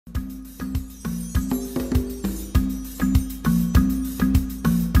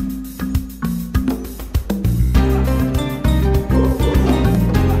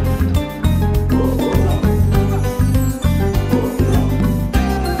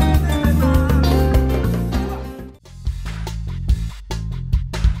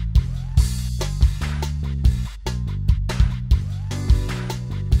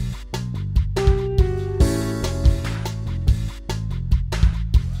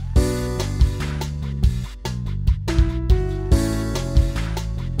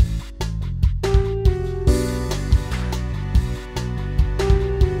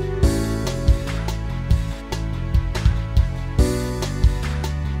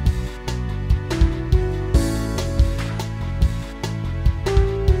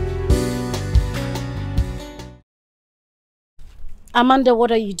Amanda,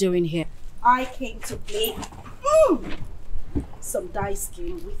 what are you doing here? I came to play some dice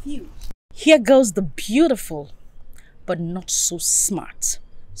game with you. Here goes the beautiful, but not so smart,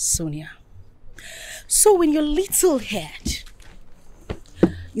 Sonia. So in your little head,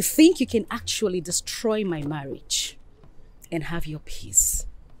 you think you can actually destroy my marriage and have your peace.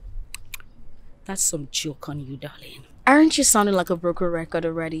 That's some joke on you, darling. Aren't you sounding like a broken record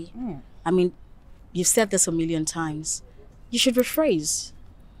already? I mean, you've said this a million times. You should rephrase.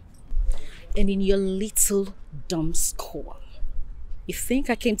 And in your little dumb skull, you think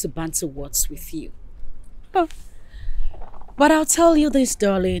I came to banter words with you. But I'll tell you this,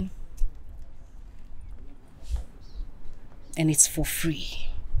 darling. And it's for free.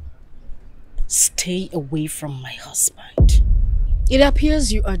 Stay away from my husband. It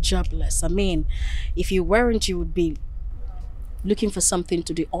appears you are jobless. I mean, if you weren't, you would be looking for something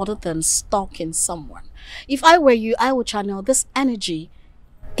to do other than stalking someone. If I were you, I would channel this energy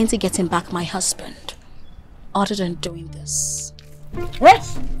into getting back my husband, other than doing this. What?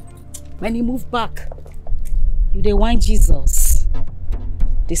 When you move back, you dey whine Jesus.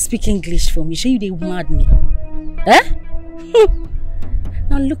 They speak English for me. Sure you dey mad me? Eh?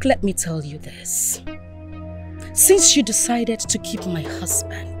 Now look, let me tell you this. Since you decided to keep my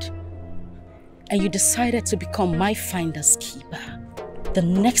husband, and you decided to become my finder's keeper, the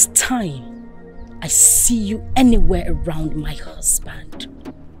next time I see you anywhere around my husband,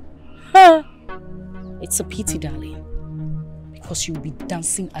 it's a pity, darling, because you'll be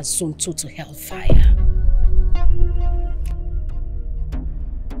dancing a zonto to hellfire.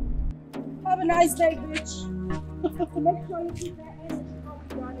 Have a nice day, bitch. Make sure you keep that energy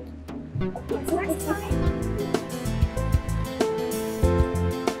going. Until next time.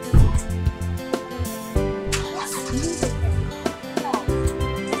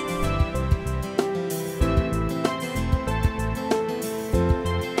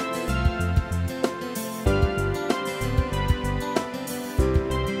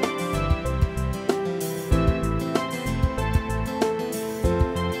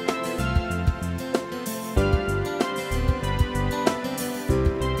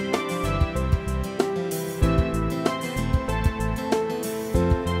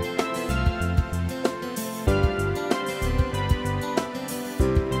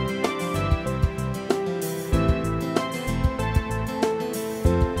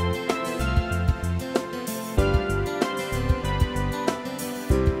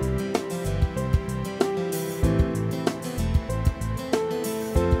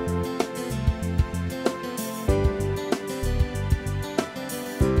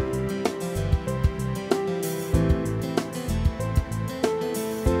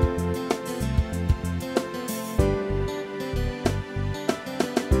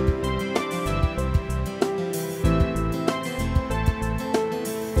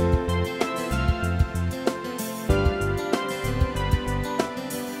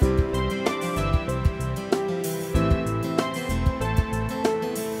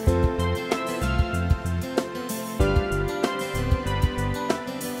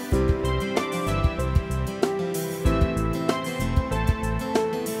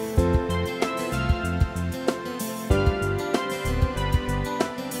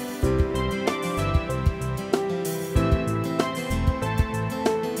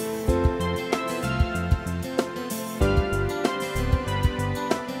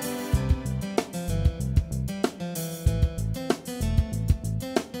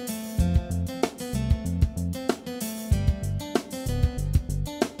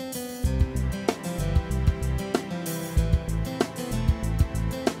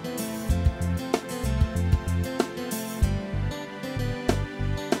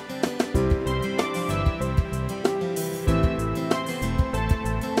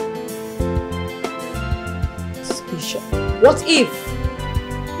 What if?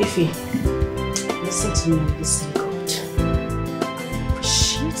 Ify, listen to me, listen good. I will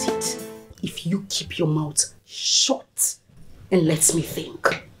appreciate it if you keep your mouth shut and let me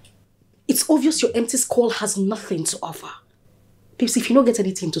think. It's obvious your empty skull has nothing to offer. Babes, if you don't get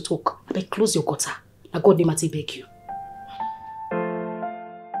anything to talk, I beg close your gutter. Now God name I beg you.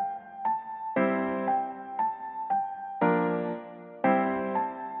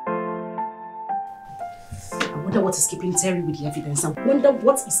 I wonder what is keeping Terry with the evidence. I wonder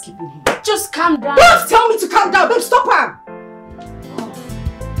what is keeping him. Just calm down. Don't tell me to calm down, babe. Stop her.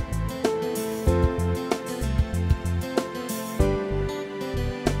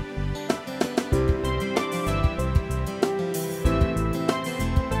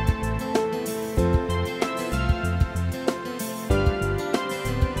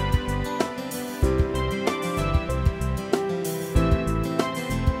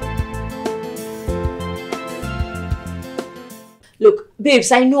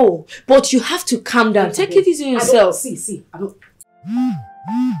 Babes, I know, but you have to calm down. Take it easy on yourself. See, I don't...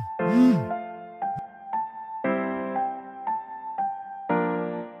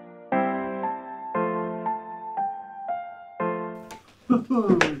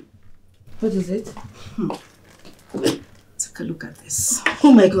 What is it? Take a look at this.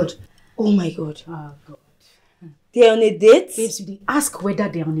 Oh my God. Oh my God. Oh God. They're on a date? Babes, you did ask whether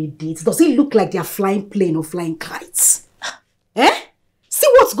they're on a date. Does it look like they're flying plane or flying kites? Eh? See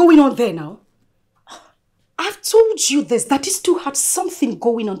what's going on there now? I've told you this, that these two had something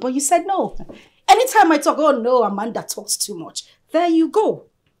going on, but you said no. Anytime I talk, oh no, Amanda talks too much. There you go.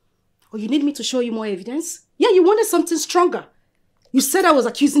 Oh, you need me to show you more evidence? Yeah, you wanted something stronger. You said I was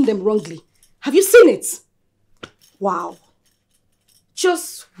accusing them wrongly. Have you seen it? Wow.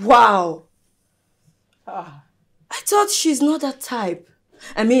 Just wow. I thought she's not that type.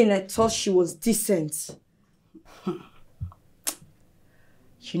 I mean, I thought she was decent.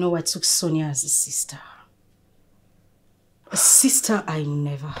 You know, I took Sonia as a sister. A sister I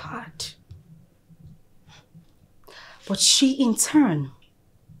never had. But she, in turn,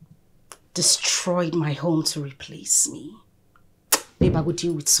 destroyed my home to replace me. Babe, I will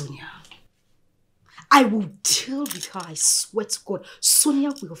deal with Sonia. I will deal with her, I swear to God.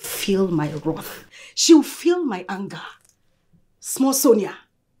 Sonia will feel my wrath. She'll feel my anger. Small Sonia.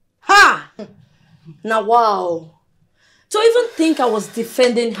 Ha! Now, wow. Don't even think I was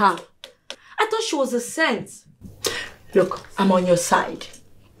defending her. I thought she was a saint. Look, I'm on your side.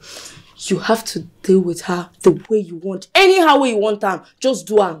 You have to deal with her the way you want. Anyhow way you want her. Just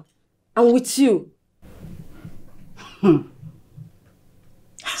do her. I'm with you.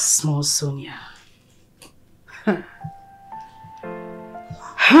 Small Sonia.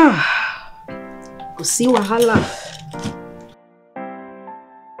 Go see wahala.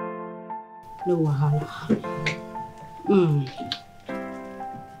 No wahala.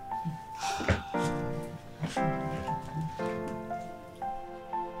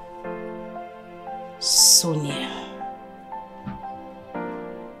 Sonia.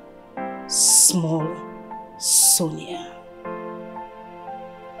 Small Sonia.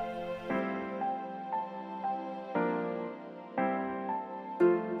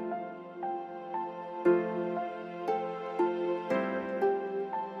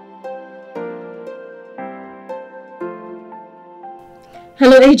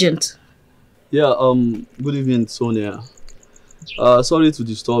 Hello, agent. Yeah, good evening, Sonia. Sorry to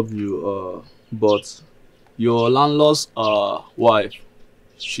disturb you, but your landlord's wife,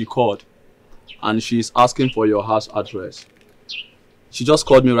 she called and she's asking for your house address. She just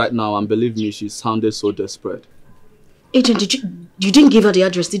called me right now and believe me, she sounded so desperate. Agent, you didn't give her the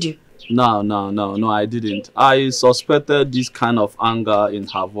address, did you? No, I didn't. I suspected this kind of anger in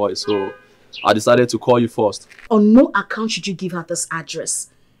her voice, so I decided to call you first. On no account should you give her this address.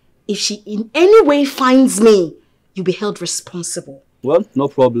 If she in any way finds me, you'll be held responsible. Well, no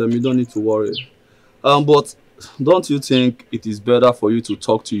problem. You don't need to worry. But don't you think it is better for you to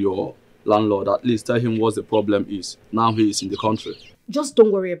talk to your landlord? At least tell him what the problem is. Now he is in the country. Just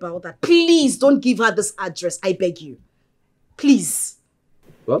don't worry about that. Please don't give her this address. I beg you. Please.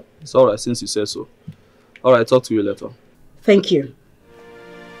 Well, it's alright since you said so. Alright, talk to you later. Thank you.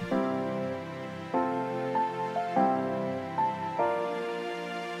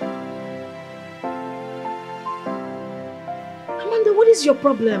 Amanda, what is your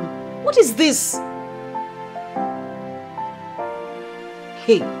problem? What is this?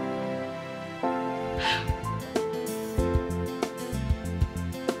 Hey.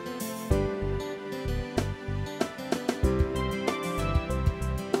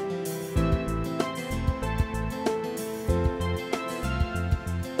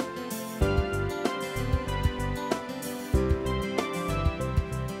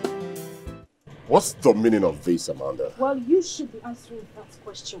 What's the meaning of this, Amanda? Well, you should be answering that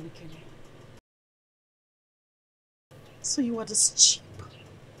question, Okoli. So you are this cheap?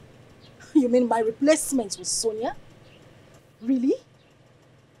 You mean my replacement was Sonia? Really?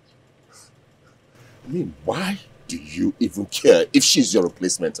 I mean, why do you even care if she's your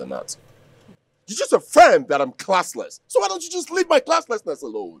replacement or not? You just affirmed that I'm classless. So why don't you just leave my classlessness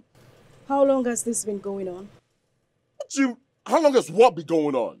alone? How long has this been going on? How long has what been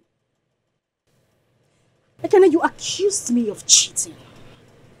going on? Ekene, you accused me of cheating.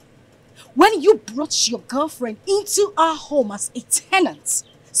 When you brought your girlfriend into our home as a tenant,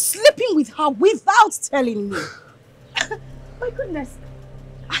 sleeping with her without telling me. My goodness,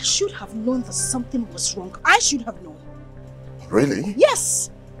 I should have known that something was wrong. I should have known. Really?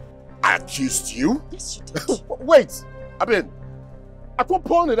 Yes. I accused you? Yes, you did. Wait, I mean, at what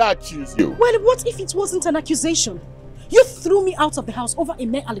point did I accuse you? Well, what if it wasn't an accusation? You threw me out of the house over a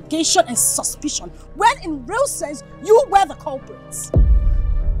mere allegation and suspicion, when in real sense, you were the culprits.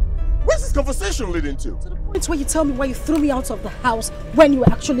 Where's this conversation leading to? To the point where you tell me why you threw me out of the house when you were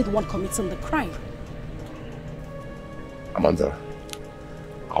actually the one committing the crime. Amanda,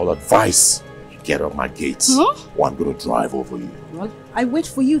 I'll advise you get off my gates, or I'm going to drive over you. Well, I wait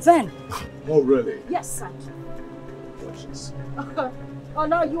for you then. Oh, really? Yes, sir. Oh,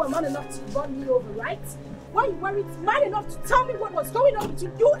 now you are man enough to run me over, right? Why you weren't man enough to tell me what was going on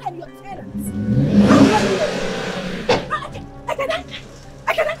between you and your tenants? I cannot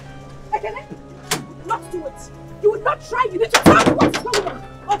not do it. You will not try. You need to tell me what is going on.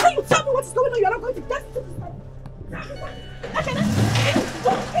 Until you tell me what is going on, you are not going to get to this man.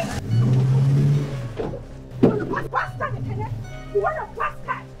 You are a bastard, Ekene. You are a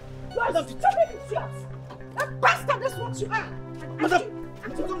bastard. You are a stupid idiot. A bastard, that's what you are.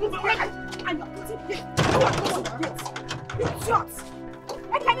 And you're putting here. You are going to get. Idiot.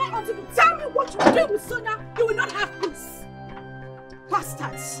 Ekene, until you tell me what you do with Sonia, you will not have peace.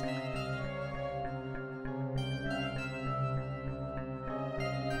 Bastards.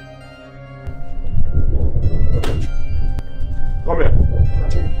 Come here.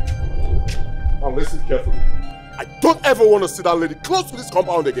 Now listen carefully. I don't ever want to see that lady close to this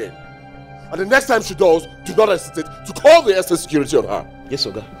compound again. And the next time she does, do not hesitate to call the SS security on her. Yes,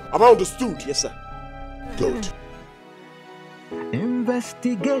 Oga. Am I understood? Yes, sir. Good.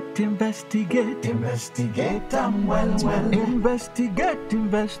 Investigate, investigate, investigate, I'm well. Investigate,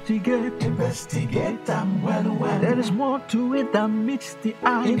 investigate, investigate, I'm well. There is more to it than meets the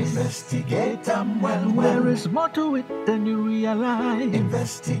eye. Investigate, I'm well. There is more to it than you realize.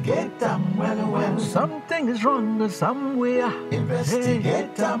 Investigate, I'm well. Something is wrong somewhere.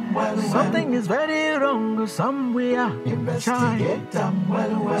 Investigate, I'm well. Something is very wrong somewhere. Investigate, I'm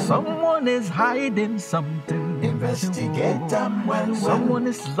well. Someone is hiding something. Investigate, I'm well. Someone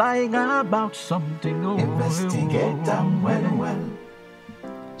is lying about something. Investigate, I'm well.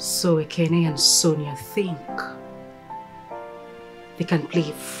 So Ekene and Sonia think they can play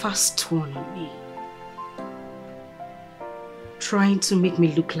a fast one on me, trying to make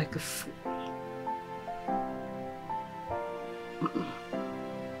me look like a fool.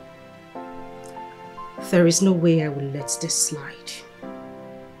 There is no way I will let this slide.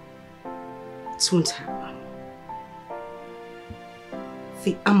 It won't happen.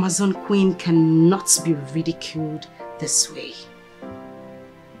 The Amazon Queen cannot be ridiculed this way.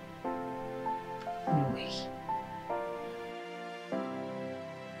 No way.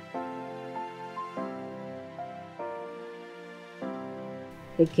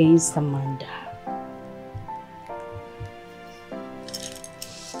 Against Amanda.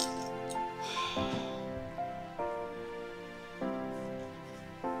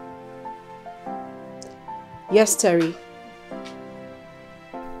 Yes, Terry.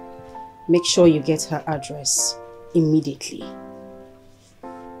 Make sure you get her address immediately.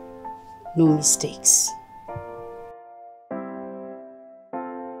 No mistakes.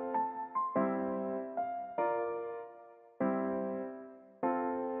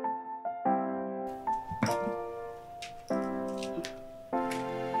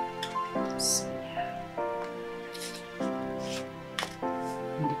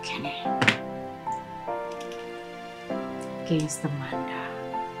 Against Amanda.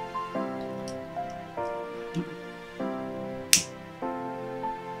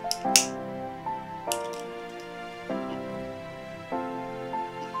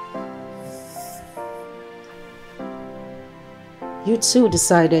 You two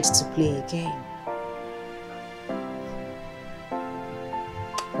decided to play a game.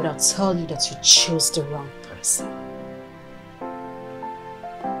 But I'll tell you that you chose the wrong person.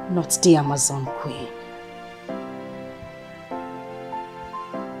 Not the Amazon Queen.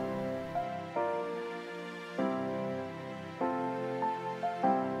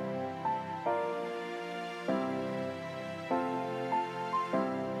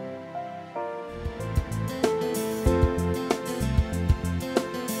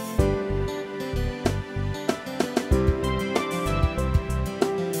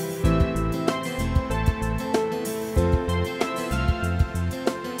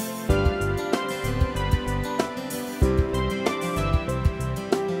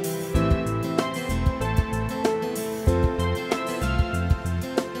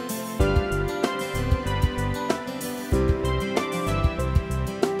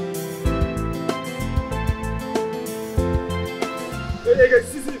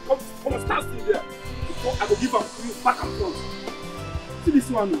 Come and stand still there. Before I will give up to you back and front. See this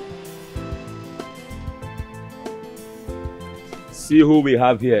one. See who we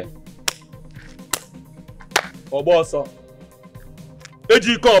have here. Oboso.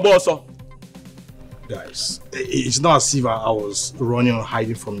 Ejiko Oboso. Guys, it's not as if I was running or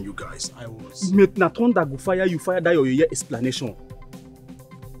hiding from you guys. I was... Mate, na thunder go fire you, fire that your explanation.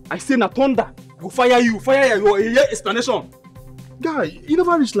 I say na thunder go fire your explanation. Guy, you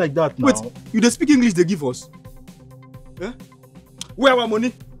never reach like that now. Wait, you dey speak English they give us? Eh? Where our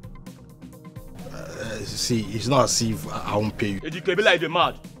money? See, it's not as if I won't pay you. Ejike be like the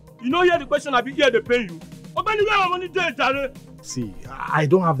mad. You know hear the question, I be here they pay you. Open where our money dey, Jare. See, I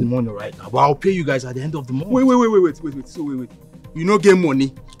don't have the money right now, but I'll pay you guys at the end of the month. Wait. So wait. You no get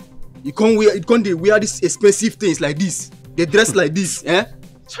money. You can't wear these expensive things like this. They dress like this, eh?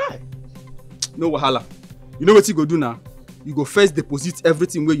 Try. No wahala. You know what you go do now? You go first deposit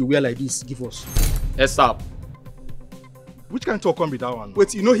everything where you wear like this. Give us. Yes, sir. Which kind of talk come with that one?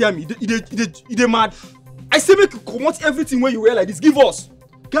 Wait, you know hear me? You dey mad? I say make you comot everything where you wear like this. Give us.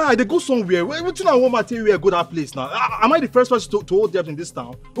 Guy, they go somewhere. What you know? I want to tell you where go that place now. Am I the first person to hold debt in this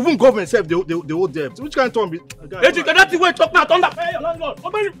town? Even government self, they hold debt. Which kind of talk? Hey, you cannot wait talk now. Thunder. Hey, landlord.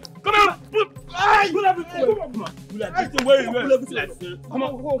 Come on. Come on.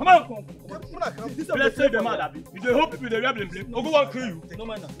 Let's say the man, Abi. You dey hope people they wear blame. No go one kill you. No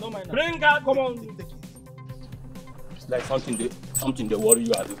mind. Bring out. Come on. It's like something they worry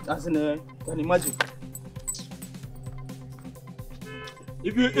you, Abi. That's can imagine.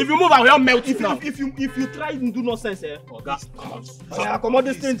 If you move, I will melt it now. If you try and do nonsense, Oga, come on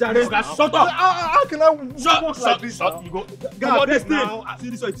this thing, Jare. Shut up. How can I walk like this? Shut. You go. Come on this thing. See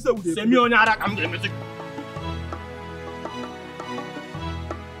this one. Send me on Yara. I'm going to.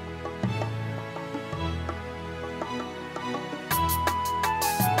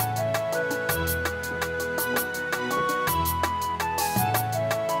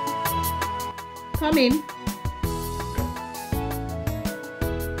 Come in.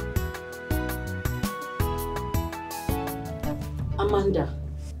 Amanda.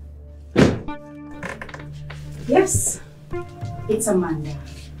 Yes, it's Amanda.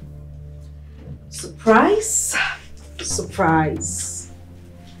 Surprise.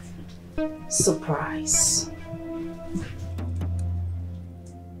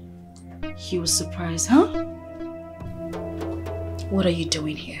 You were surprised, huh? What are you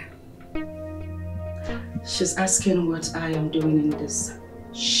doing here? She's asking what I am doing in this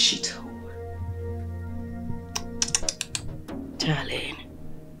shithole. Darling,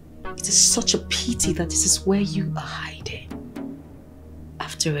 it is such a pity that this is where you are hiding.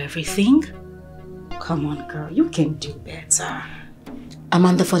 After everything, come on girl, you can do better.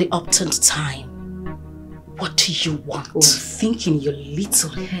 Amanda, for the upturned time, what do you want? Oh, think in your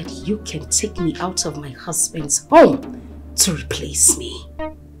little head you can take me out of my husband's home to replace me,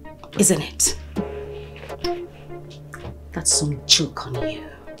 isn't it? That's some joke on you.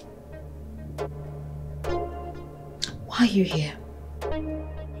 Why are you here?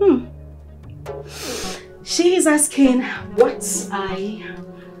 She is asking what I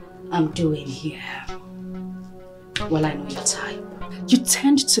am doing here. Well, I know your type. You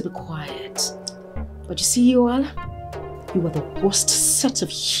tend to be quiet. But you see you all? You are the worst set of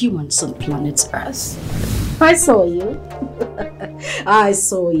humans on planet Earth. I saw you. I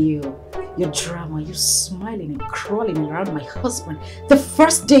saw you. Your drama, you smiling and crawling around my husband the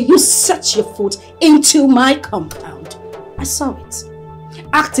first day you set your foot into my compound. I saw it.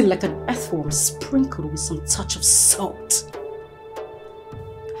 Acting like an earthworm sprinkled with some touch of salt.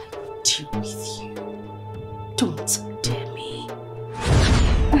 I will deal with you. Don't dare me.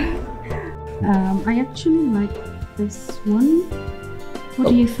 I actually like this one. What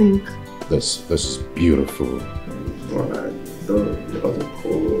do you think? This is beautiful. Alright, the other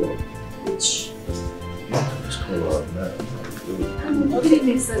color. Which color now? Good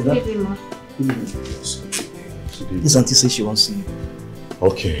evening, sir. Good evening, ma. This auntie says she wants to see you.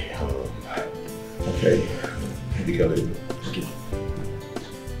 Okay. Okay. You got it. Okay.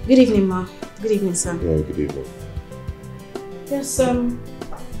 Good evening, ma. Good evening, sir. Yeah, good evening. Yes,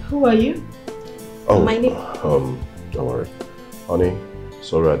 who are you? Oh, my name. Don't worry. Honey,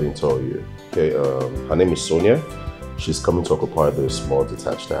 sorry I didn't tell you. Okay, her name is Sonia. She's coming to occupy the small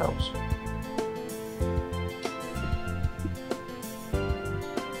detached house.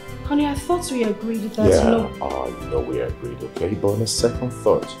 Honey, I thought we agreed that you know we agreed, okay? But on a second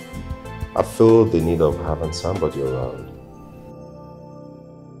thought, I feel the need of having somebody around.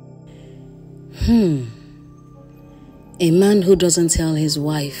 A man who doesn't tell his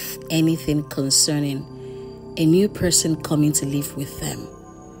wife anything concerning a new person coming to live with them.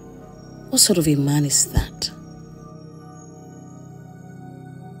 What sort of a man is that?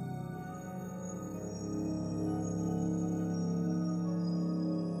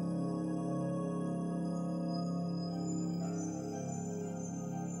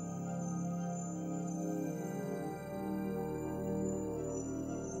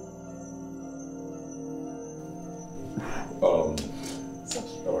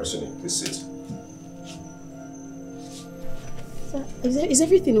 Arsene, please sit. Sir, is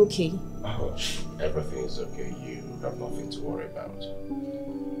everything okay? Oh, everything is okay. You have nothing to worry about.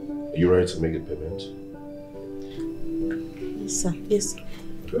 Are you ready to make the payment? Yes, sir. Yes.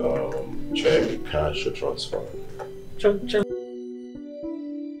 Check, cash, or transfer?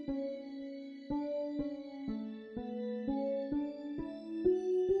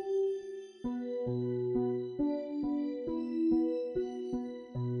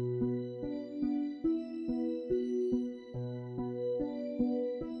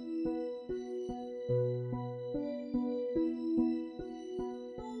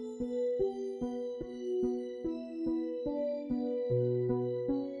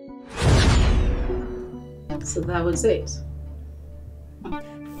 So that was it.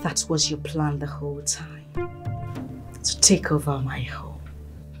 That was your plan the whole time. To take over my home.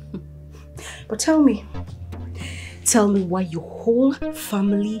 But tell me why your whole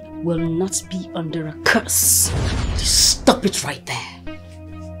family will not be under a curse. Just stop it right there.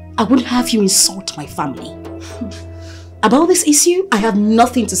 I wouldn't have you insult my family. About this issue, I have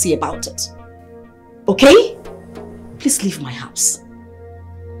nothing to say about it. Okay? Please leave my house.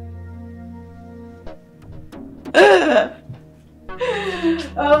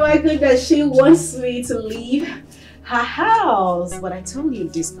 Oh my goodness, she wants me to leave her house. But I told you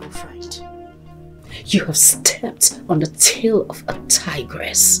this, girlfriend. You have stepped on the tail of a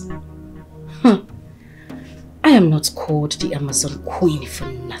tigress. I am not called the Amazon Queen for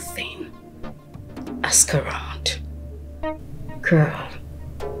nothing. Ask around. Girl,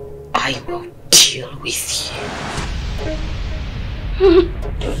 I will deal with you.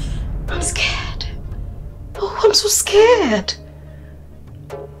 I'm scared. Oh, I'm so scared.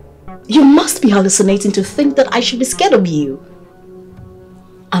 You must be hallucinating to think that I should be scared of you.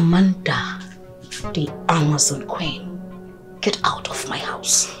 Amanda, the Amazon Queen, get out of my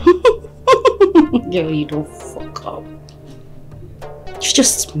house. Girl, you don't fuck up. You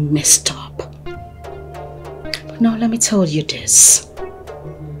just messed up. But now let me tell you this.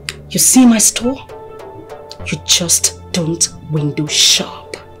 You see my store? You just don't window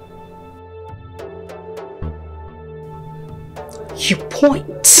shop. You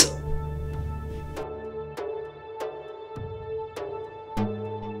point.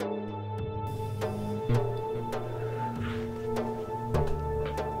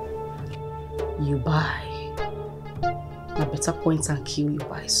 You buy. I better point and kill you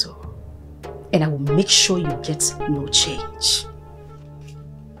buy so. And I will make sure you get no change.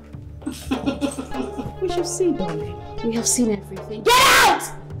 We shall see, darling. We have seen everything. Get out!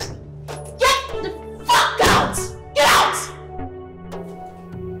 Get the fuck out! Get out!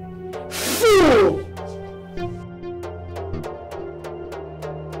 Fool!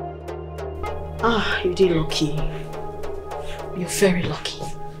 Ah, you did lucky. You're very lucky.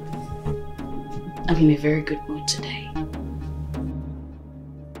 I'm in a very good mood today.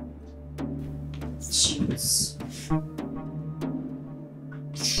 Cheers.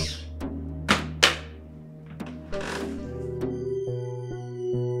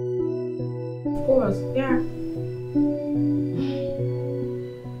 Of course, yeah.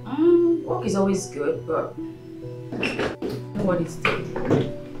 Work is always good, but what is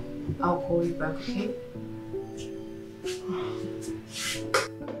it? I'll call you back, okay?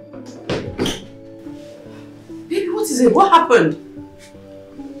 Baby, what is it? What happened?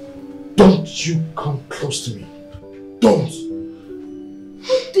 Don't you come close to me. Don't.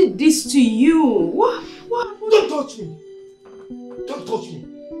 Who did this to you? What? Don't touch me. Don't touch me.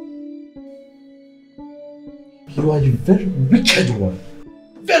 You are a very wicked one.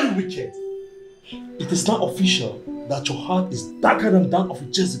 Very wicked. It is not official that your heart is darker than that of a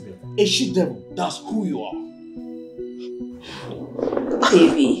Jezebel. A she-devil. That's who you are.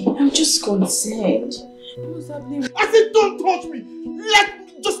 Baby, I'm just concerned. What's happening? I said don't touch me.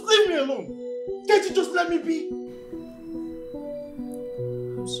 Just leave me alone. Can't you just let me be?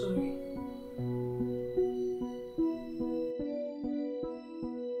 I'm sorry.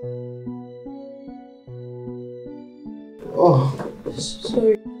 Oh,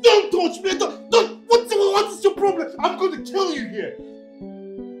 sorry. Don't touch me. Don't. What is your problem? I'm going to kill you here.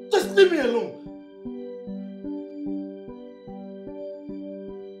 Just leave me alone.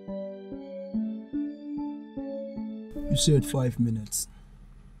 You said 5 minutes.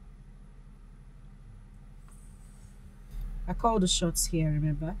 I called the shots here,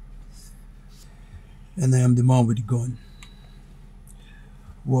 remember? And I am the man with the gun.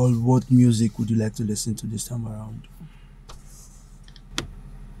 Well, what music would you like to listen to this time around?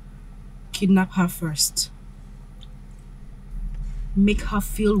 Kidnap her first. Make her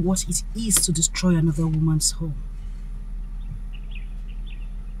feel what it is to destroy another woman's home.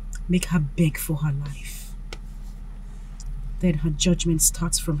 Make her beg for her life. Then her judgment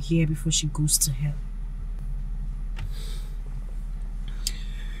starts from here before she goes to hell.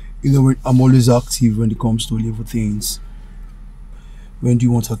 You know, I'm always active when it comes to little things. When do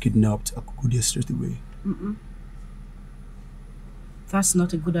you want her kidnapped? I could go there straight away. That's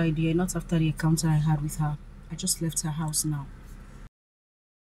not a good idea, not after the encounter I had with her. I just left her house now.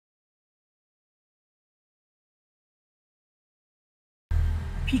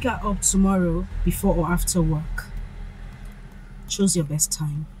 Pick her up tomorrow before or after work. Choose your best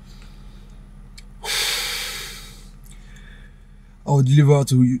time. I will deliver her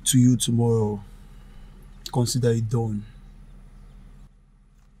to you tomorrow. Consider it done.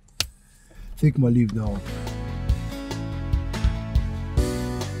 Take my leave now.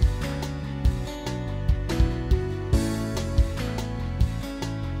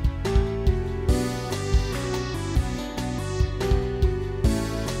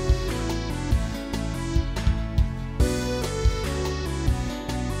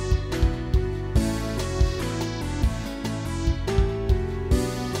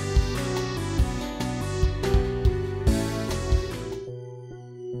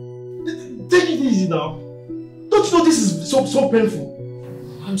 Now, don't you know this is so painful?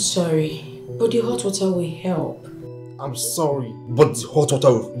 I'm sorry, but the hot water will help. I'm sorry, but the hot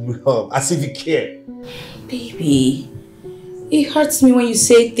water will help, as if you care. Baby, it hurts me when you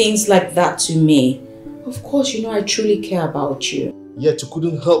say things like that to me. Of course, you know I truly care about you. Yet you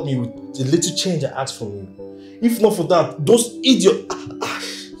couldn't help me with the little change I asked from you. If not for that, those idiots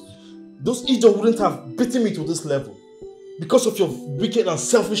wouldn't have beaten me to this level. Because of your wicked and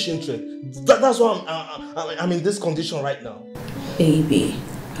selfish interest. That's why I'm in this condition right now. Baby,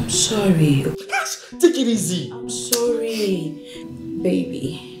 I'm sorry. Take it easy. I'm sorry.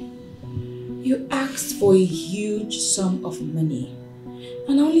 Baby, you asked for a huge sum of money.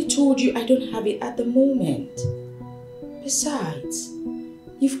 And I only told you I don't have it at the moment. Besides,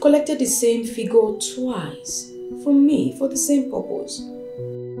 you've collected the same figure twice from me for the same purpose.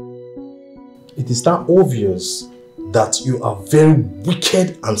 It is now obvious that you are very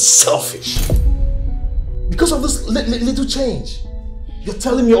wicked and selfish. Because of this little change, you're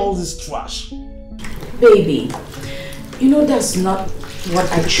telling me all this trash. Baby, you know that's not what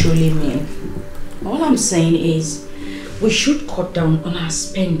I truly mean. All I'm saying is, we should cut down on our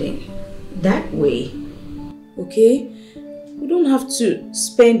spending. That way, okay? We don't have to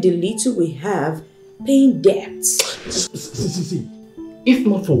spend the little we have paying debts. See. If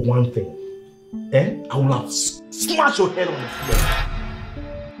not for one thing, I will have smashed your head on the floor.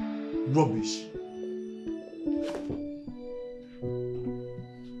 Rubbish.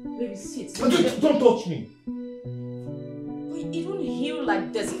 Baby, sit. Don't touch me. But it won't heal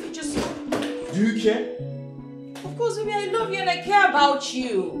like this if you just... Do you care? Of course, baby, I love you and I care about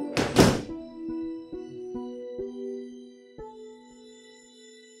you.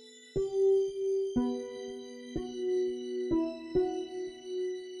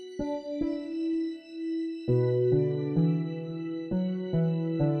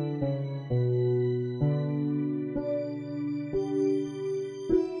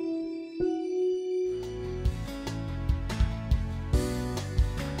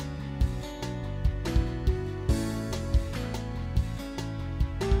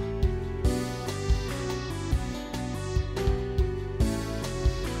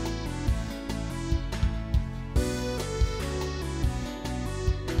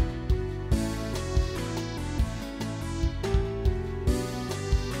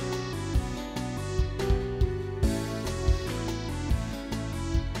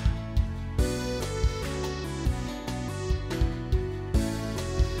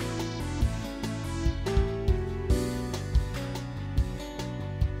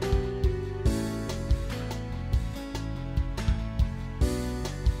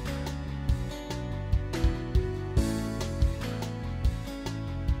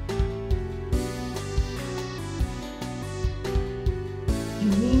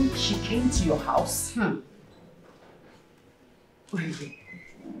 She came to your house? Really?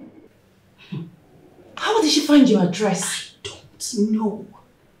 How did she find your address? I don't know.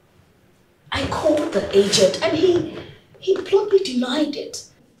 I called the agent and he bluntly denied it.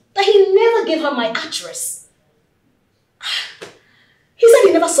 That he never gave her my address. He said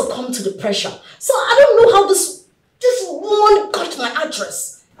he never succumbed to the pressure. So I don't know how this woman got my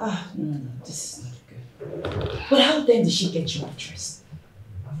address. No, this is not good. But how then did she get your address?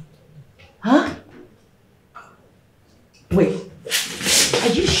 Huh? Wait,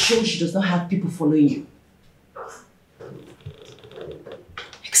 are you sure she does not have people following you?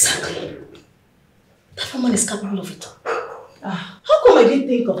 Exactly. That woman is capable of it all. Ah. How come I didn't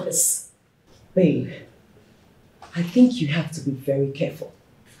think of this? Babe, I think you have to be very careful.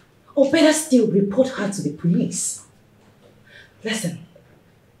 Or better still, report her to the police. Listen,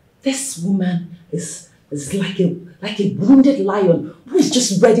 this woman is like a wounded lion who is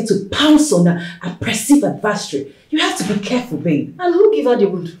just ready to pounce on a perceived adversary. You have to be careful, babe. And who give her the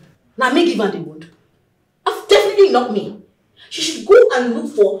wound? Now me give her the wound. Definitely not me. She should go and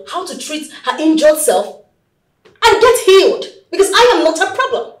look for how to treat her injured self and get healed, because I am not her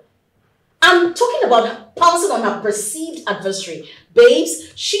problem. I'm talking about her pouncing on her perceived adversary.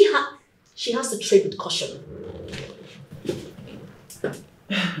 Babes, she has to tread with caution.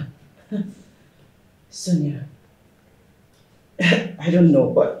 Sonia, I don't know,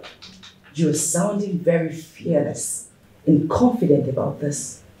 but you're sounding very fearless and confident about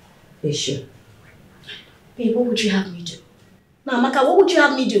this issue. Babe, what would you have me do? Now, Amaka, what would you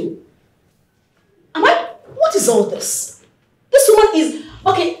have me do? What is all this? This woman is,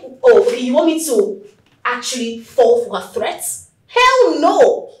 okay, you want me to actually fall for her threats? Hell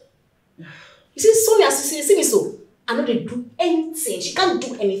no! You see, Sonia, you see me so? I know they do anything. She can't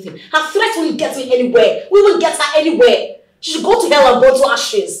do anything. Her threats won't get me anywhere. We won't get her anywhere. She should go to hell and burn to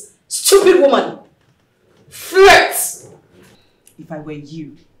ashes. Stupid woman. Threats! If I were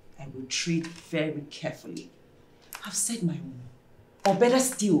you, I would tread very carefully. I've said my own. Or better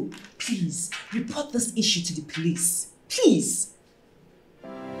still, please, report this issue to the police. Please.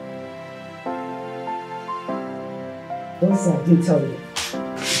 Don't say I didn't tell you.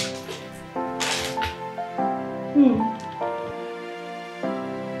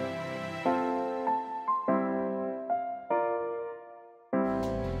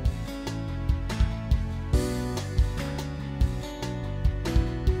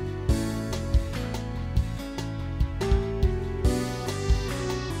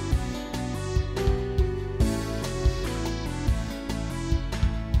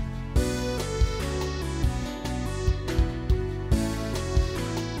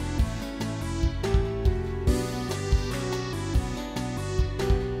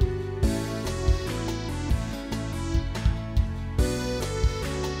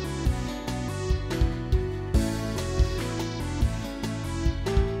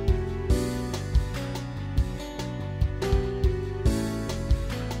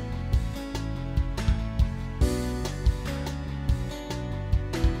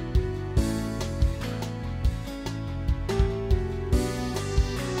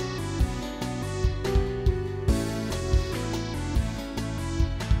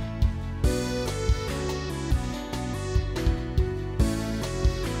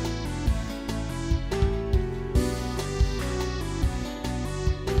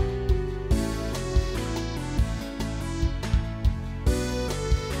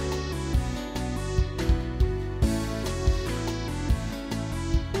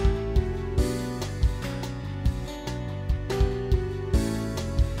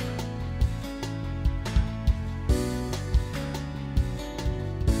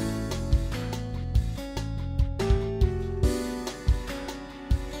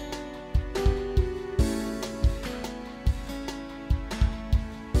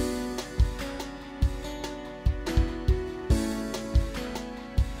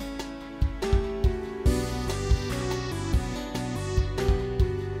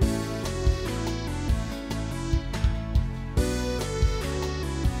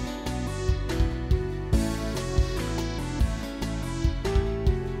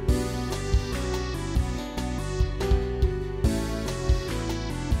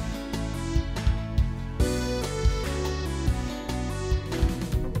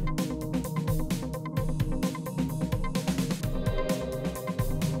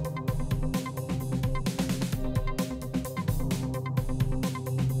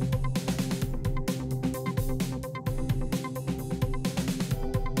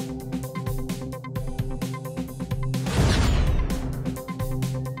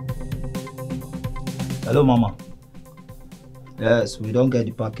 Hello, Mama. Yes, we don't get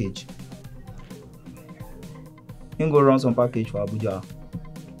the package. You can go run some package for Abuja.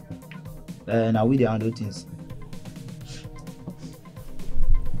 Now we dey handle things.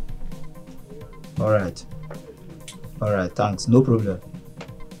 Alright, thanks. No problem.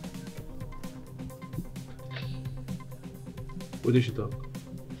 What did she talk?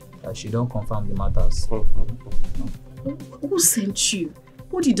 She don't confirm the matters. Who sent you?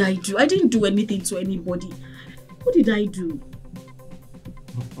 What did I do? I didn't do anything to anybody. What did I do?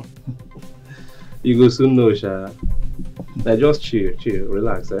 You go soon know, Sha. Now just chill,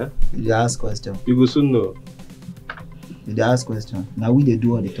 relax, eh? You ask question. You go soon know. You ask question. Now we dey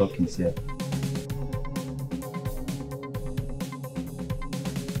do all the talking here.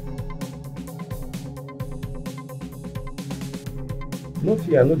 No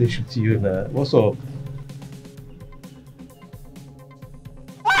fear, I know they shoot you now. What's up?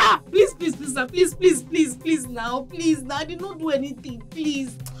 Please, sir. Please now. Please now. I did not do anything.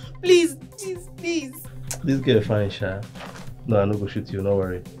 Please. Please. This girl fine, Sha. No, I no go shoot you, no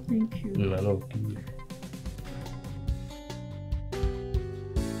worry. Thank you. No, I no go kill you.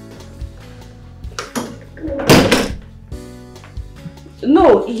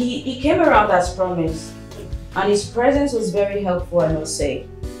 No, he came around as promised. And his presence was very helpful, I must say.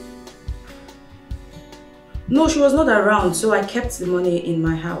 No, she was not around, so I kept the money in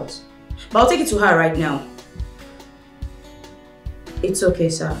my house. But I'll take it to her right now. It's okay,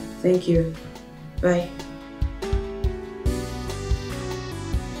 sir. Thank you. Bye.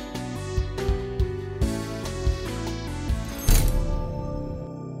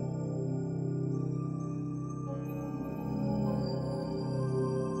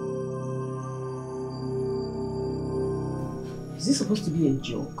 Is this supposed to be a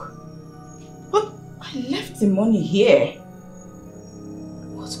joke? But I left the money here.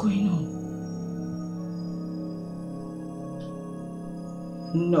 What's going on?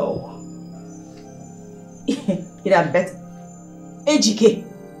 No. It had better. Ejike.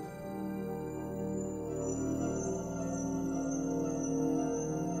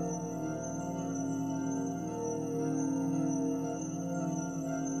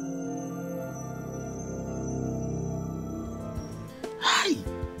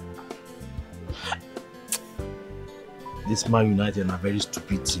 This Man United are a very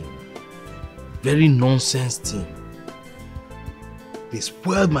stupid team. Very nonsense team. They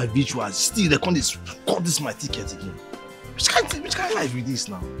spoiled my visuals. Still, they can't score this my ticket again. Which kind of life is this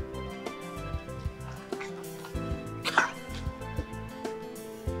now?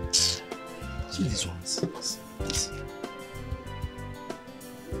 See these ones. This.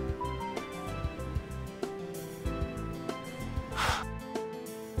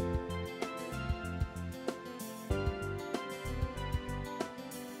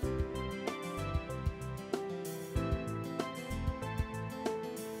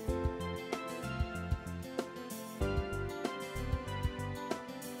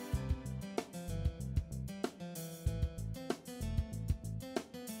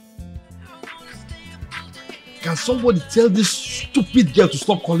 Can somebody tell this stupid girl to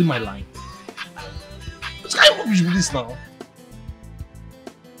stop calling my line? What kind of rubbish is this now?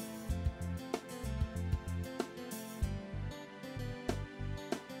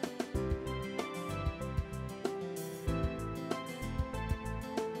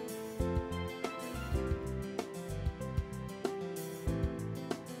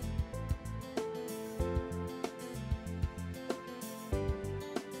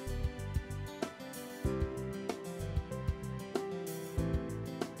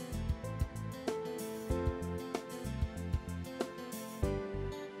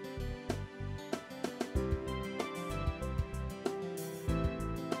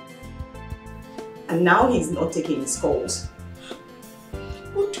 And now he's not taking his calls.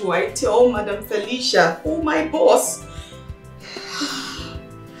 What do I tell Madam Felicia? Oh, my boss.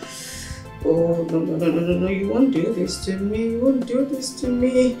 Oh, no, you won't do this to me. You won't do this to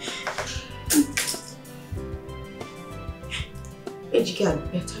me. Ejike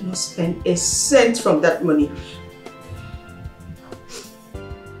had better not spend a cent from that money.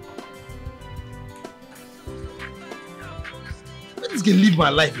 Let this girl leave my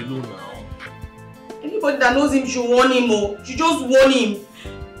life alone now. Anybody that knows him should warn him, oh. Should just warn him.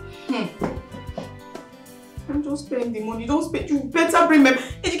 I'm just paying the money. Don't spend. You better bring my...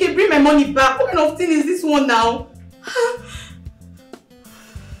 Ejike, bring my money back. What kind of thing is this one now?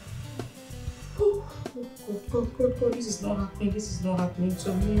 Oh, God. This is not happening. This is not happening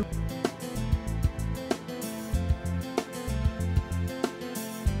to me.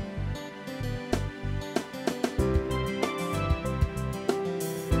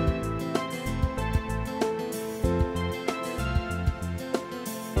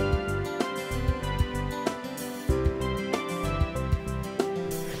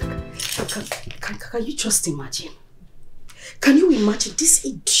 Can you just imagine? Can you imagine this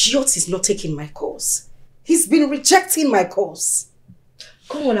idiot is not taking my calls? He's been rejecting my calls.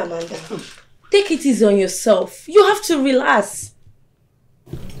 Come on, Amanda. Take it easy on yourself. You have to relax.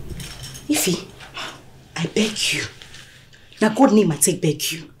 Ify, I beg you. Now God name I take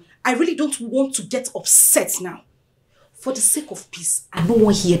beg you. I really don't want to get upset now. For the sake of peace, I don't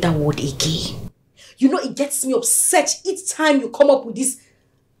want to hear that word again. You know it gets me upset each time you come up with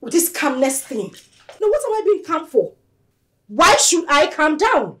this calmness thing. Now what am I being calm for? Why should I calm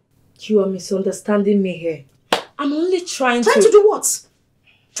down? You are misunderstanding me here. I'm only trying to do what?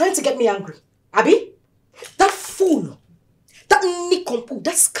 Trying to get me angry. Abby? That fool. That That nincompoop,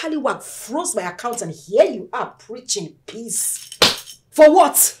 that scallywag froze my account and here you are preaching peace. For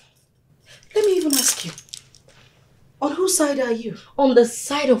what? Let me even ask you. On whose side are you? On the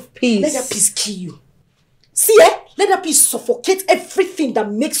side of peace. Let that peace kill you. See, let that peace suffocate everything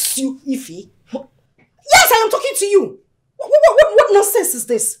that makes you iffy. Yes, I am talking to you. What nonsense is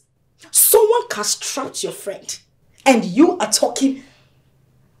this? Someone castrated your friend and you are talking.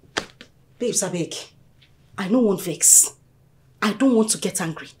 Babes, I beg. I don't want vex. I don't want to get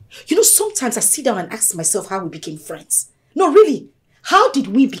angry. You know, sometimes I sit down and ask myself how we became friends. No, really. How did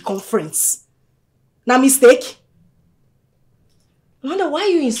we become friends? Now, mistake? Wanda, why are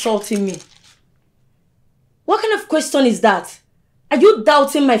you insulting me? What kind of question is that? Are you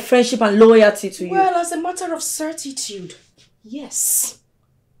doubting my friendship and loyalty to you? Well, as a matter of certitude, yes.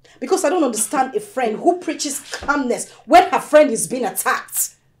 Because I don't understand a friend who preaches calmness when her friend is being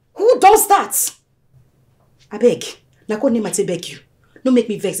attacked. Who does that? I beg. Now go name I say beg you. Don't make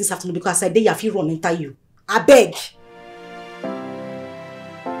me vex this afternoon because I dare you feel run enter you. I beg.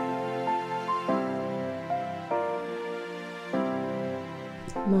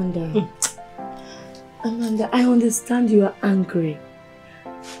 Amanda, I understand you are angry.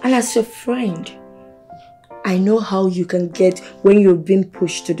 And as your friend, I know how you can get when you're being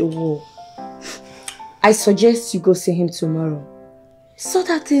pushed to the wall. I suggest you go see him tomorrow. Sort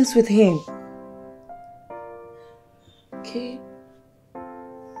out things with him. Okay?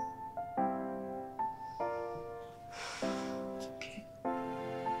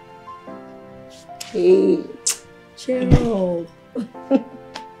 Hey, cheer up.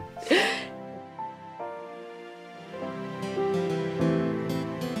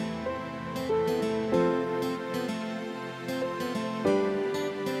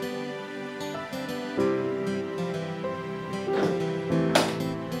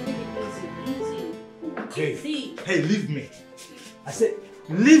 Hey, leave me. I said,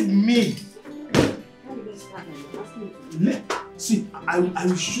 leave me. See, I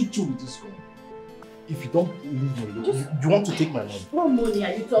will shoot you with this gun. If you don't leave me, you want to take my money. What money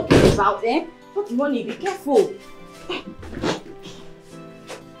are you talking about, eh? What money? Be careful.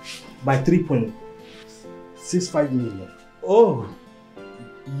 By 3.65 million. Oh,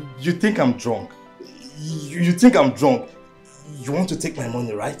 you think I'm drunk? You think I'm drunk? You want to take my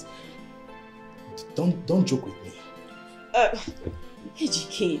money, right? Don't joke with me.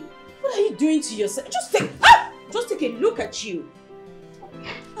 HGK, what are you doing to yourself? Just take a look at you.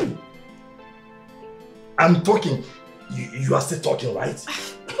 I'm talking. You are still talking, right?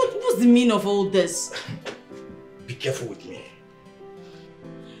 What's the meaning of all this? Be careful with me.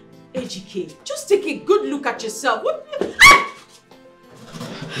 HGK, just take a good look at yourself. What?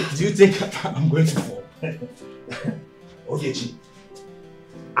 Do you think I'm going to fall? Ogechi,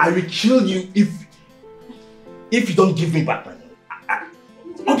 I will kill you if you don't give me back my money.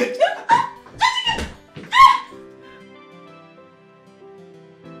 Okay.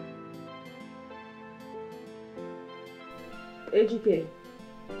 HGK.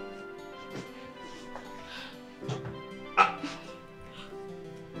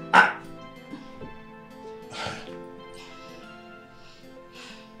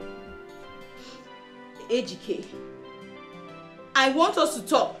 HGK. I want us to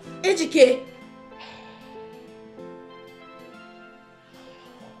talk. HGK.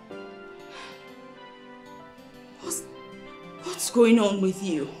 What's going on with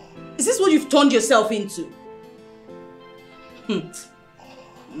you? Is this what you've turned yourself into? Is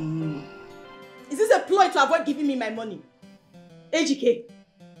this a ploy to avoid giving me my money? HGK.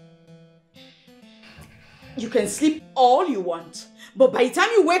 You can sleep all you want, but by the time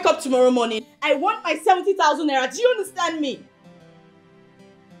you wake up tomorrow morning, I want my 70,000 naira. Do you understand me?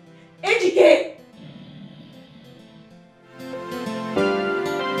 HGK.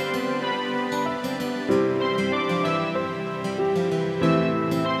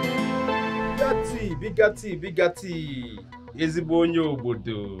 Bigati. Ezigbo onye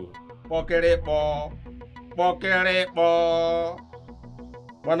obodo. Kpọkịrịkpọ.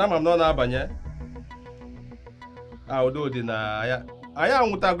 Mana ma m nọ na-abanye. Udo dị na ya. Anyị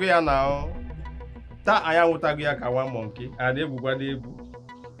anwụtago ya na taa anyị anwụtago ya ka nwa monkey. A na-egwukwa n'egwu.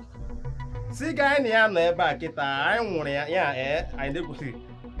 Si ga anyị na ya nọ ebe a kịta anyị nwụrụ ya anyị na-egwusi.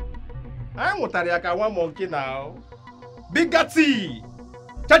 Anyị nwụtara ya ka nwa monkey na Bigati.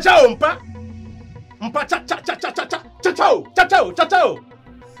 Chachao mpa. Mpa cha. Chachao.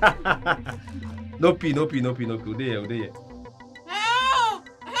 No pee. Ude.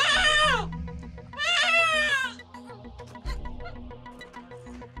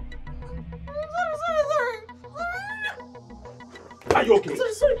 Help! Are you okay?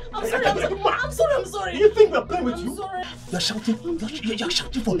 I'm sorry, I'm sorry. Do you think we're playing with you? Sorry. You're shouting, you're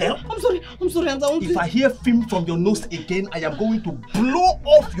shouting for help? I'm sorry, If I hear film from your nose again, I am going to blow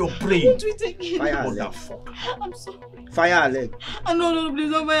off your brain. Won't we take me? Fire What the leg. fuck? I'm sorry. Fire leg. No,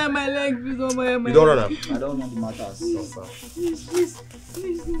 please don't fire my leg. Please don't fire my You don't leg. run I don't know the matters.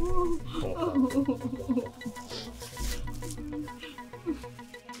 Please, no.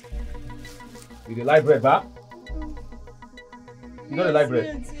 You dey like bread, ba? You know the like bread?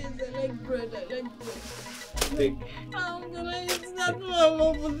 Yes, I like bread. Take. I'm gonna eat that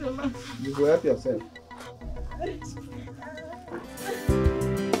one. You go help yourself.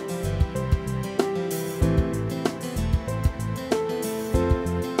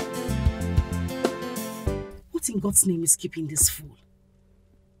 What in God's name is keeping this fool?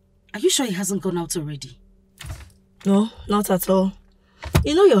 Are you sure he hasn't gone out already? No, not at all.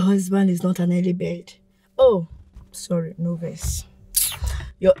 You know your husband is not an early bird. Oh, sorry, no verse.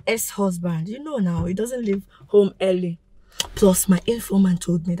 Your ex-husband, you know now, he doesn't leave home early. Plus, my informant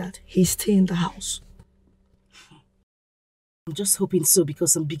told me that he's staying in the house. I'm just hoping so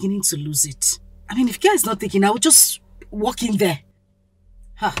because I'm beginning to lose it. I mean, if Kia is not thinking, I will just walk in there.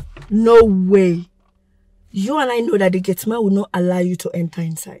 Ha! No way. You and I know that the gate man will not allow you to enter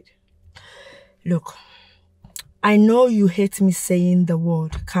inside. Look, I know you hate me saying the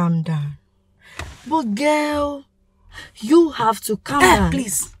word calm down. But girl, you have to calm down.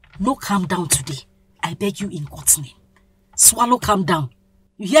 Please, no calm down today. I beg you in God's name. Swallow calm down.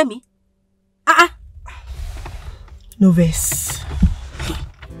 You hear me? No verse.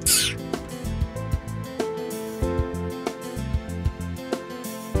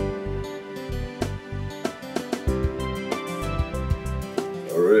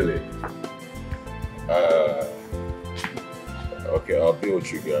 Really? Okay, I'll be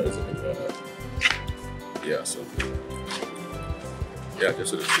with you guys. Yeah, so. Yeah,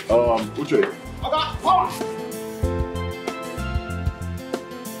 just Uju.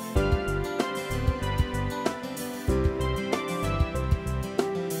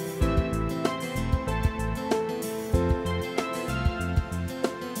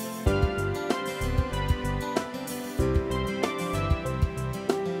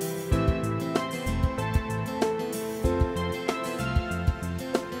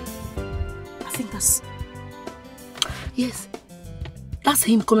 Yes. That's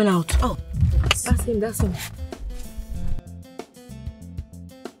him coming out. Oh, that's him.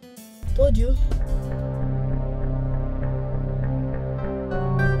 Told you.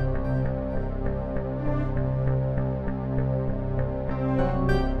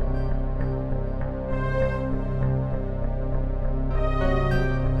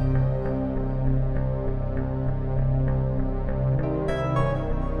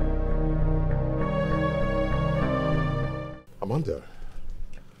 Amanda,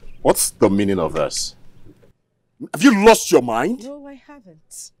 what's the meaning of this? Have you lost your mind? No, I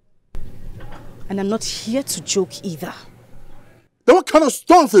haven't. And I'm not here to joke either. Then what kind of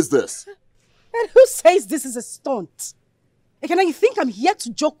stunt is this? And who says this is a stunt? Ekene, you think I'm here to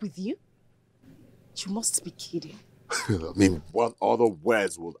joke with you? You must be kidding. I mean, what other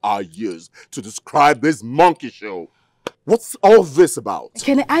words would I use to describe this monkey show? What's all this about?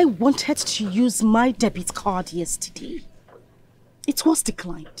 Ekene, I wanted to use my debit card yesterday. It was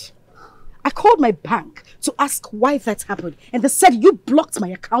declined. I called my bank to ask why that happened, and they said you blocked my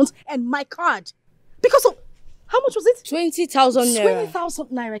account and my card. Because of, how much was it? 20,000 naira. 20,000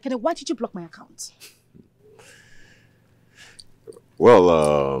 naira. Ekene, why did you block my account? Well,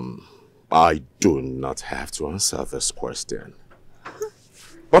 I do not have to answer this question.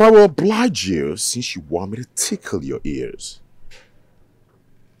 But I will oblige you since you want me to tickle your ears.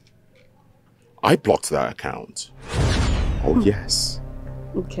 I blocked that account. Oh, yes.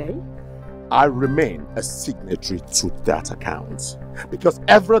 Okay. I remain a signatory to that account because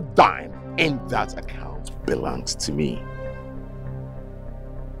every dime in that account belongs to me.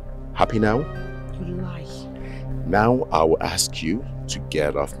 Happy now? You lie. Now I will ask you to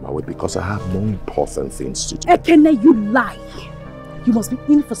get off my way because I have more important things to do. Ekene, you lie. You must be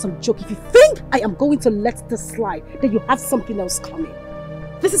in for some joke. If you think I am going to let this slide, then you have something else coming.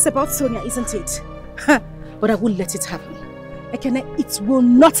 This is about Sonia, isn't it? But I won't let it happen. Ekene, it will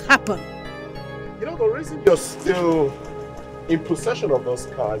not happen. You know, the reason you're still in possession of those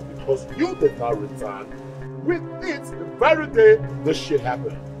cards because you did not return with it the very day this shit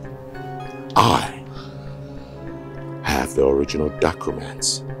happened. I have the original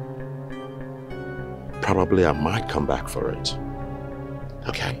documents. Probably I might come back for it.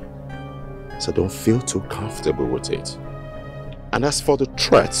 Okay? So don't feel too comfortable with it. And as for the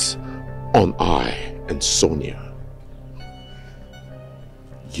threats on I and Sonia,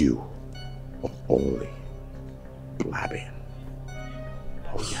 You are only blabbing.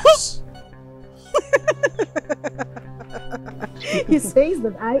 Oh yes. He says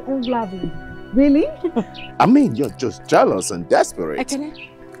that I am blabbing. Really? I mean, you're just jealous and desperate.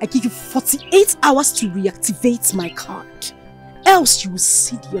 I give you 48 hours to reactivate my card. Else you will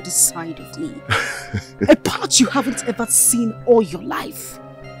see the other side of me. A part you haven't ever seen all your life.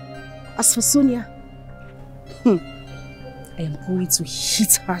 As for Sonia, I am going to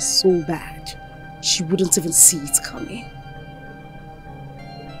hit her so bad, she wouldn't even see it coming.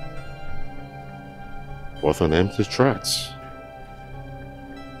 What an empty threat.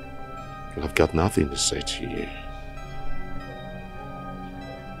 I've got nothing to say to you.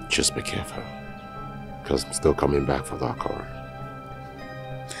 Just be careful, because I'm still coming back for that car.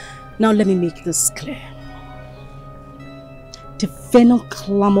 Now let me make this clear. The venom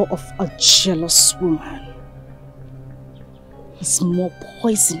clamor of a jealous woman is more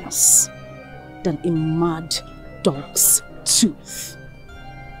poisonous than a mad dog's tooth.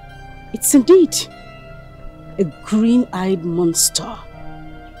 It's indeed a green-eyed monster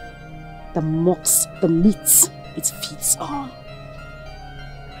that mocks the meat it feeds on.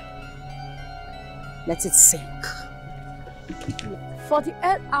 Let it sink. 48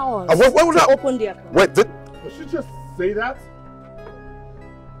 hours what was to that? open the account. Wait, did she just say that?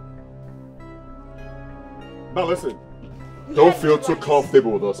 Now listen, don't feel too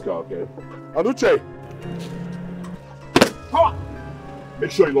comfortable with us, okay? Anuche! Power!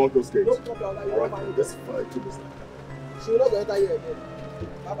 Make sure you lock those gates. Alright, let's fight to this. She will not enter here again.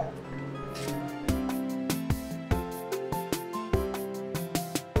 Bye-bye.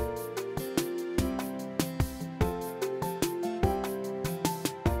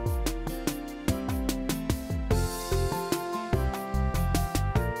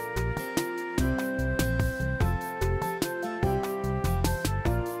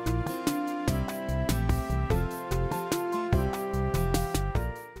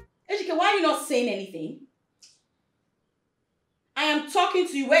 Why are you not saying anything? I am talking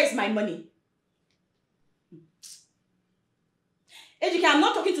to you. Where is my money? Ejike, I'm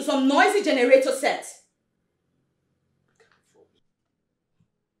not talking to some noisy generator set.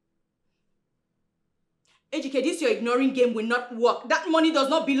 Ejike, this your ignoring game will not work. That money does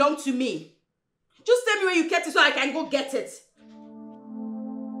not belong to me. Just tell me where you kept it so I can go get it.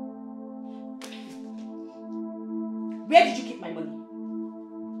 Where did you keep my money?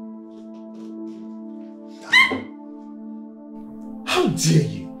 How dare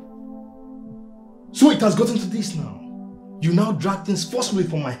you? So it has gotten to this now. You now drag things forcefully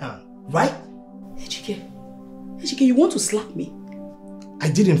from my hand, right? Ejike, you want to slap me? I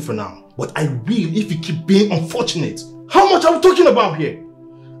didn't for now, but I will if you keep being unfortunate. How much are we talking about here?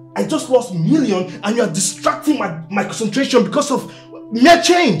 I just lost $1 million and you are distracting my concentration because of mere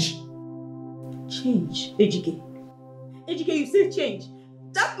change. Change? Ejike, you say change.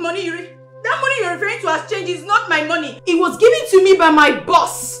 That money you're referring to as change is not my money. It was given to me by my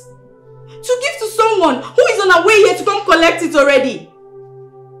boss to give to someone who is on her way here to come collect it already.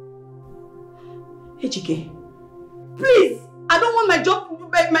 Ejike, please, I don't want my job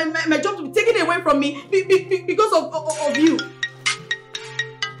to be taken away from me because of you.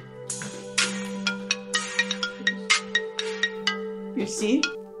 You see,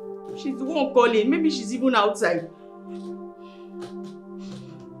 she's the one calling. Maybe she's even outside.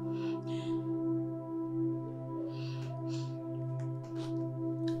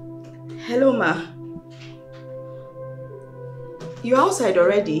 Hello, ma. You're outside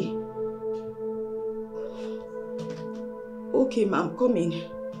already? Okay, ma, I'm coming.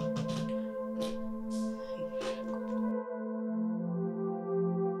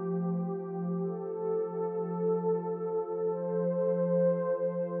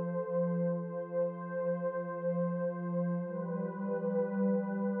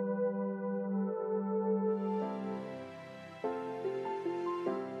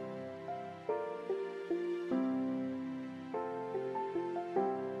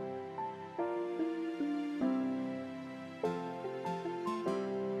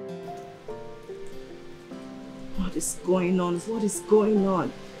 What is going on? What is going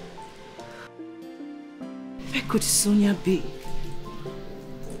on? Where could Sonia be?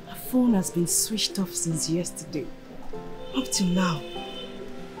 Her phone has been switched off since yesterday. Up till now.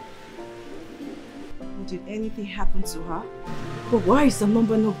 Did anything happen to her? But why is the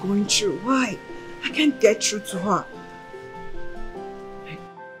number not going through? Why? I can't get through to her.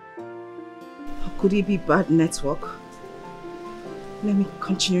 Or could it be bad network? Let me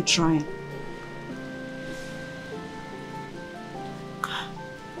continue trying.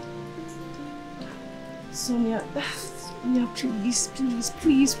 Sonia, Yeah,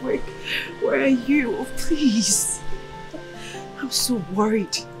 please, where are you? Oh, please. I'm so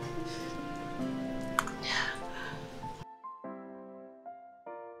worried.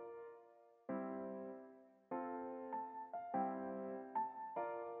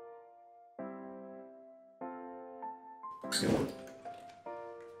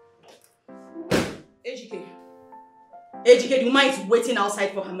 Ejike, the woman is waiting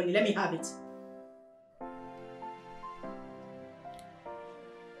outside for her money. Let me have it.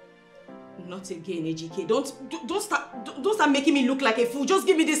 Not again, Ejike. Don't start making me look like a fool. Just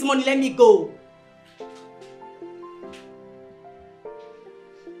give me this money. Let me go.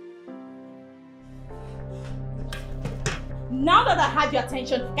 Now that I had your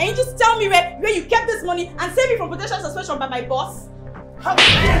attention, can you just tell me where you kept this money and save me from potential suspension by my boss? How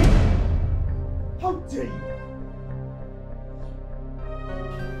dare you? How dare you?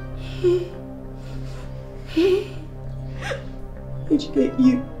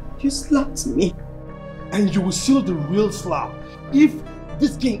 Ejike, you slapped me. And you will seal the real slap if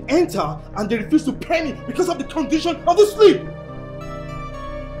this gang enter and they refuse to pay me because of the condition of the sleep.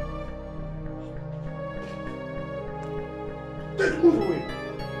 Let's move away.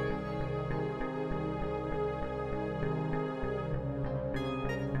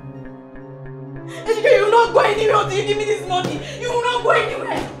 Ejike, you will not go anywhere until you give me this money. You will not go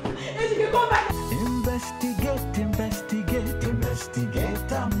anywhere. Ejike, come back.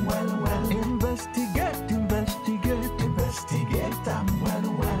 Investigate, I'm well. Investigate, I'm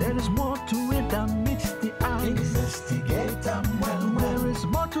well. There is more to it than meets the eye. Investigate, I'm well. There is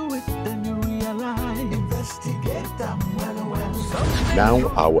more to it than you realize. Investigate, I'm well. Now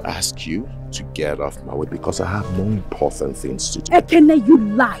I will ask you to get off my way because I have more important things to do. Ekene, you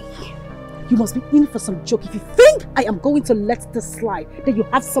lie. You must be in for some joke. If you think I am going to let this slide, then you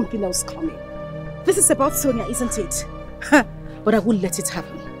have something else coming. This is about Sonia, isn't it? But I won't let it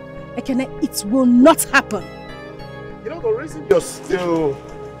happen. Ekene, it will not happen. You know, the reason you're still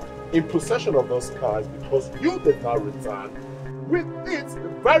in possession of those cars because you did not return with it the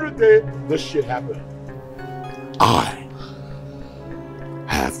very day this shit happened. I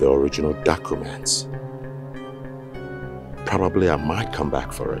have the original documents. Probably I might come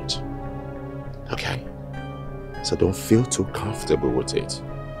back for it. Okay? So don't feel too comfortable with it.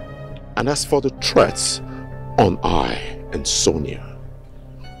 And as for the threats on I and Sonia,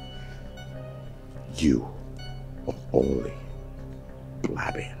 you are only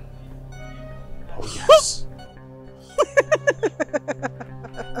blabbing. Oh yes.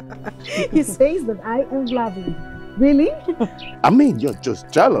 He says that I am blabbing. Really? I mean, you're just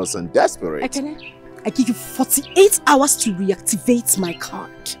jealous and desperate. Ekene, I give you 48 hours to reactivate my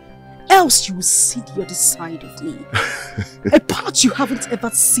card. Else you will see the other side of me. A part you haven't ever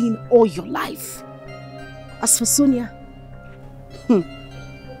seen all your life. As for Sonia, I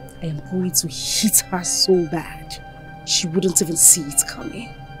am going to hit her so bad, she wouldn't even see it coming.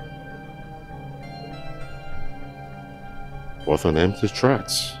 What an empty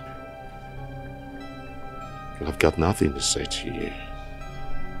threat. I've got nothing to say to you.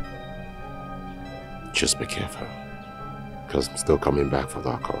 Just be careful, because I'm still coming back for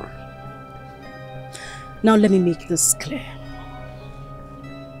that car. Now let me make this clear.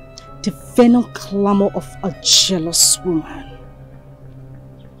 The venom clamor of a jealous woman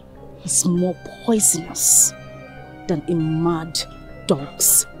is more poisonous than a mad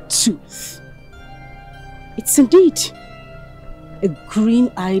dog's tooth. It's indeed a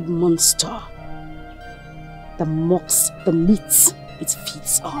green-eyed monster that mocks the meat it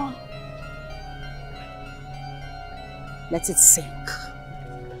feeds on. Let it sink.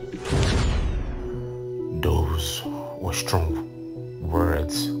 Those were strong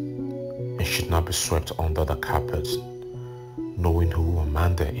words and should not be swept under the carpet, knowing who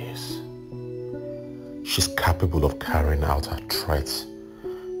Amanda is. She's capable of carrying out her threats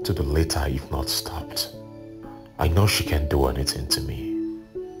to the letter if not stopped. I know she can do anything to me,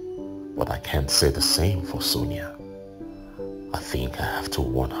 but I can't say the same for Sonia. I think I have to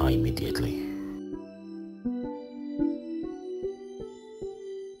warn her immediately.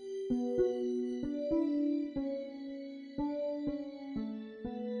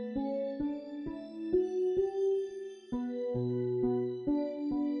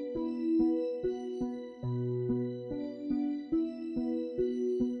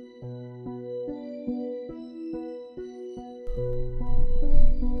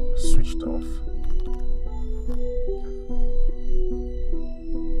 Switched off.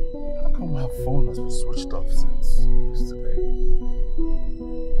 How come her phone has been switched off since yesterday?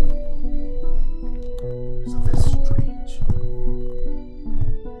 It's a bit strange.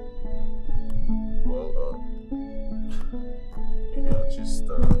 Well,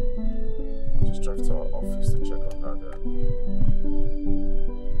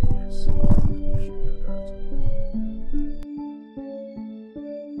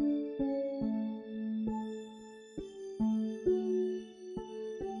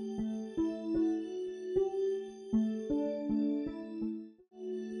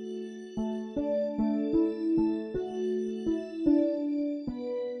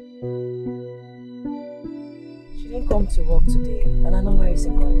 come to work today, and I know Mary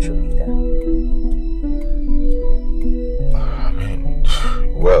isn't going through either. I mean,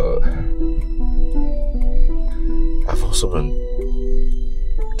 well, I've also been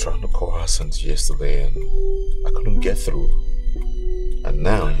trying to call her since yesterday and I couldn't get through. And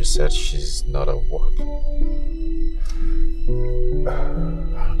now you said she's not at work. I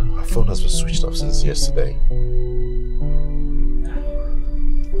don't know, her phone has been switched off since yesterday.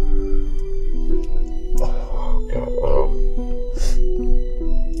 Oh God,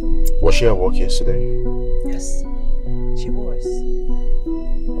 was she at work yesterday? Yes, she was.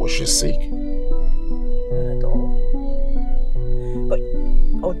 Was she sick? Not at all. But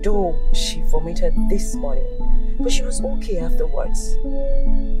although she vomited this morning, but she was okay afterwards.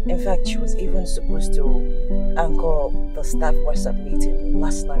 In fact, she was even supposed to anchor the staff WhatsApp meeting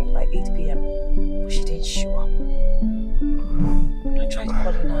last night by 8 p.m. But she didn't show up. I tried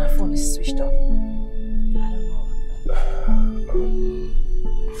calling her, her phone is switched off. I don't know.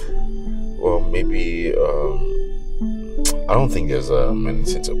 Well, maybe, I don't think there's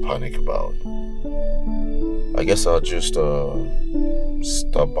anything to panic about. I guess I'll just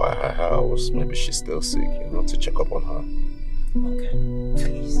stop by her house. Maybe she's still sick, to check up on her. Okay,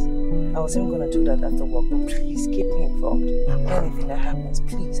 please. I was even going to do that after work, but please keep me informed. Anything that happens,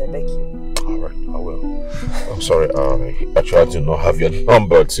 please, I beg you. Alright, I will. I'm sorry, actually I do not have your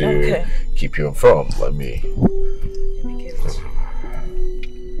number to keep you informed. Let me give it.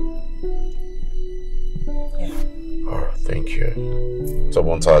 Yeah. Alright, thank you. So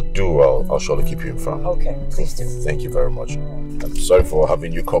once I do, I'll surely keep you informed. Okay, please do. Thank you very much. I'm sorry for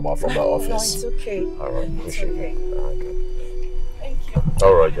having you come out from the office. No, it's okay. Alright, It's okay. Thank you.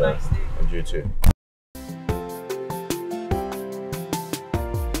 Alright, guys. And you too.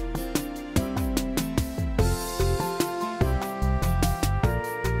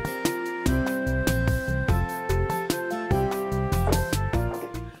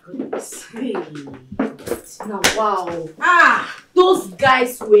 Now, wow. Those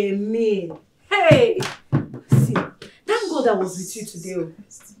guys were mean. Hey! See, thank God I was with you today.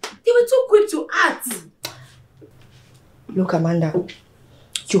 They were too quick to act. Look, Amanda,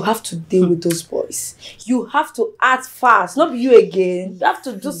 you have to deal with those boys. You have to act fast, not you again. You have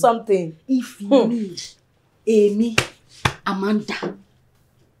to do something. If me, Amy, Amanda,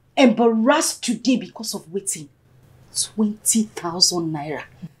 embarrassed today because of waiting, 20,000 naira.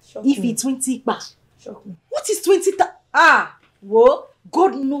 If it's 20 baht, what is 20,000? Well,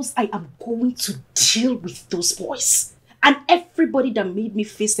 God knows I am going to deal with those boys and everybody that made me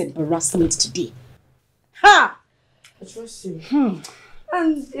face embarrassment today. Ha! I trust you.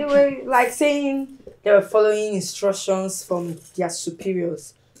 And they were like saying they were following instructions from their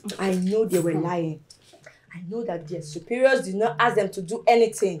superiors. I know they were lying. I know that their superiors did not ask them to do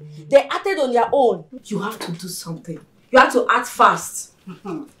anything. They acted on their own. You have to do something. You have to act fast.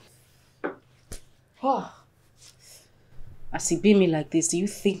 As he beat me like this, do you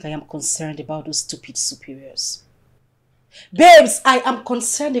think I am concerned about those stupid superiors? Babes, I am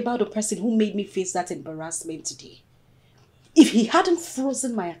concerned about the person who made me face that embarrassment today. If he hadn't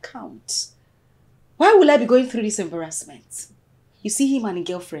frozen my account, why will I be going through this embarrassment? You see him and a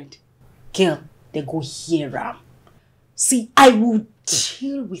girlfriend. Girl, they go here. See, I will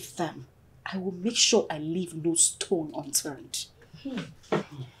deal with them. I will make sure I leave no stone unturned.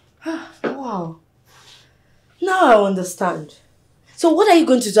 Wow. Now I understand. So what are you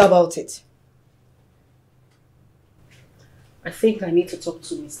going to do about it? I think I need to talk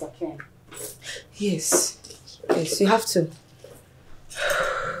to Mr. Ken. Yes. Yes, you have to.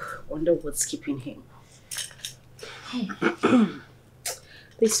 Wonder what's keeping him.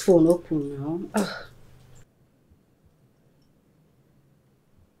 This phone open now.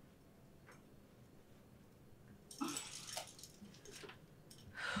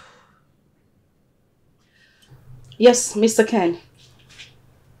 Yes, Mr. Ken.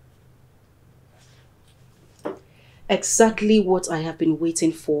 Exactly what I have been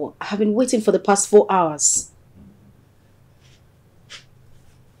waiting for. I have been waiting for the past 4 hours.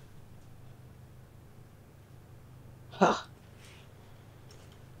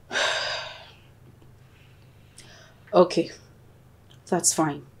 Okay, that's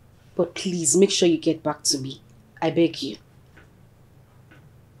fine. But please make sure you get back to me. I beg you.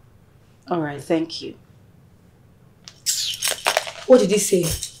 Alright, thank you. What did he say?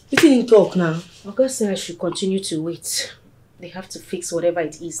 You didn't talk now. Oga said I should continue to wait. They have to fix whatever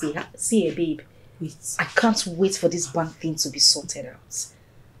it is. They see a babe. Wait. I can't wait for this bank thing to be sorted out.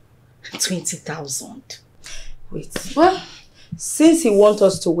 20,000. Wait. Well, since he wants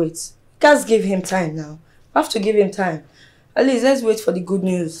us to wait, let's give him time now. We have to give him time. At least let's wait for the good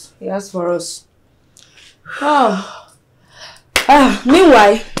news he has for us.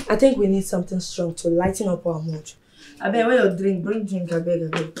 Meanwhile, I think we need something strong to lighten up our mood. I beg, where your drink? Bring drink, I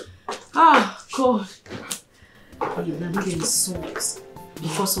beg. God. You're not getting salt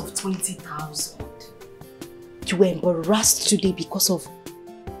because of 20,000. You were embarrassed today because of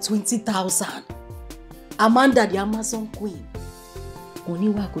 20,000. Amanda, the Amazon queen. Only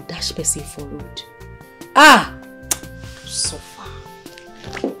one could dash person for road. So far.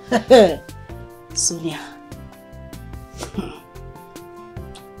 Sonia.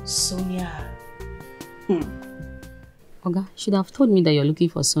 Sonia. Oga, should have told me that you're looking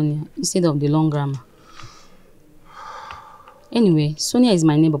for Sonia instead of the long grammar. Anyway, Sonia is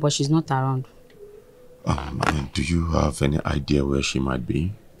my neighbor, but she's not around. Do you have any idea where she might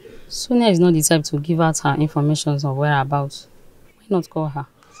be? Sonia is not the type to give out her information of whereabouts. Why not call her?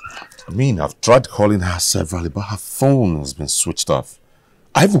 I've tried calling her severally, but her phone has been switched off.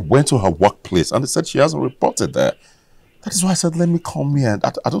 I even went to her workplace and they said she hasn't reported there. That is why I said, let me come here.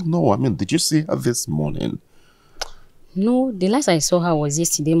 I don't know. Did you see her this morning? No, the last I saw her was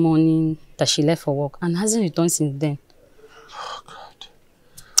yesterday morning that she left for work and hasn't returned since then. Oh, God.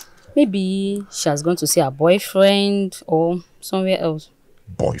 Maybe she has gone to see her boyfriend or somewhere else.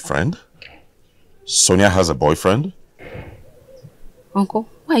 Boyfriend? Sonia has a boyfriend? Uncle,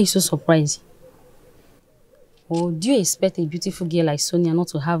 why are you so surprised? Or do you expect a beautiful girl like Sonia not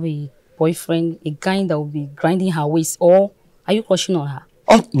to have a boyfriend, a guy that will be grinding her waist, or are you crushing on her?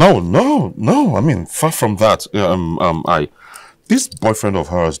 Oh, no. Far from that. This boyfriend of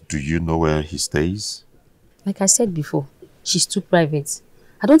hers, do you know where he stays? Like I said before, she's too private.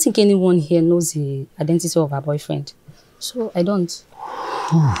 I don't think anyone here knows the identity of her boyfriend. So I don't.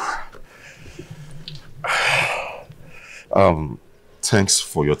 Thanks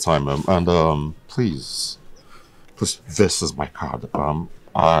for your time, and please, this is my card.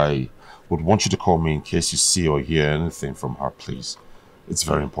 I would want you to call me in case you see or hear anything from her, please. It's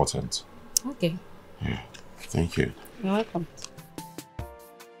very important. Okay. Yeah, thank you. You're welcome.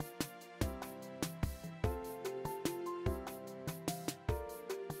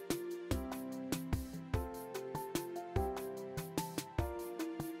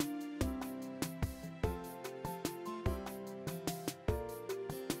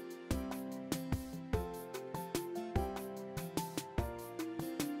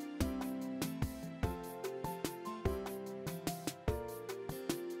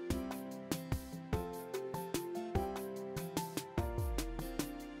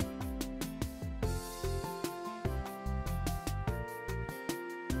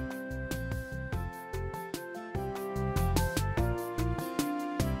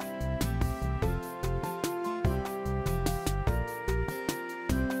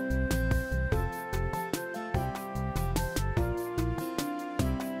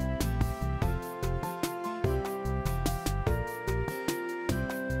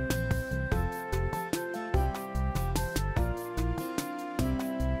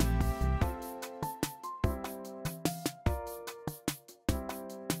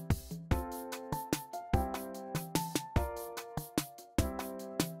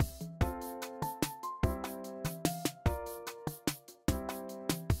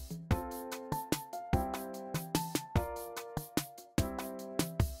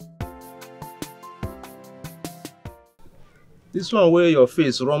 This one where your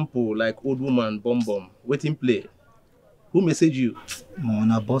face rumple like old woman bum. Waiting play. Who message you?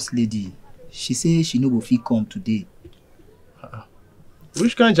 Na boss lady. She say she no go fit come today.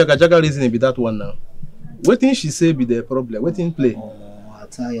 Which kind jaga reasoning be that one now? Waiting she say be the problem. Waiting play. I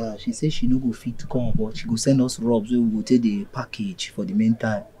tell her, she say she no go fit come, but she go send us robs so we go take the package for the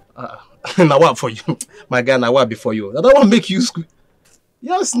meantime. Now what for you? My guy, now what before you? That one make you squeal.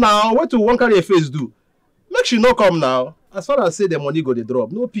 Yes, now what to one carry a face do? Make she no come now. As far as say the money go the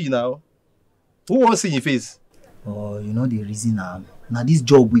drop, no pee now. Who wants see your face? Oh, you know the reason now. Now this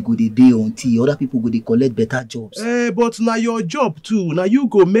job we go the day until other people go they collect better jobs. But now your job too. Now you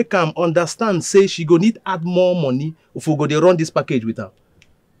go make them understand. Say she go need add more money if we go they run this package with her.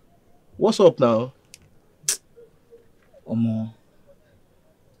 What's up now? Omo.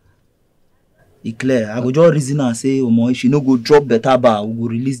 It's clear. I go just reason and say, Omo, if she no go drop better bar, we go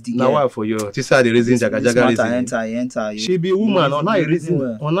release the girl. Now why for you? This is the reason jaga reason. Enter. She be woman. On how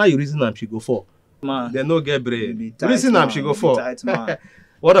you reason am she go for. Man, they no get brain. Reason am she go for. Tight, man.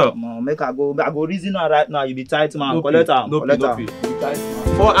 What up? Man, make I go reason her right now. You be tight, man. No collect her. No pee. Be tight,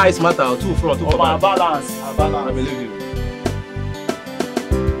 man. 4 eyes matter or 2 front, 2 back. My balance. I believe you.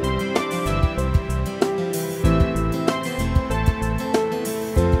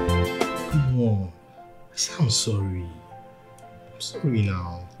 I'm sorry. I'm sorry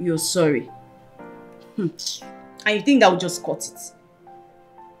now. You're sorry. And you think that will just cut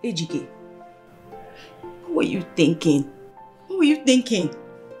it? Ejike, what were you thinking? What were you thinking?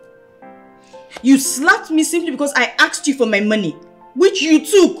 You slapped me simply because I asked you for my money, which you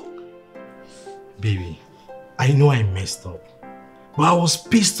took. Baby, I know I messed up. But I was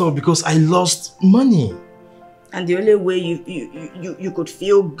pissed off because I lost money. And the only way you could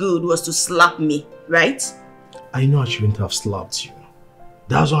feel good was to slap me, right? I know I shouldn't have slapped you.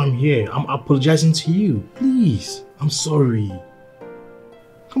 That's why I'm here. I'm apologizing to you. Please. I'm sorry.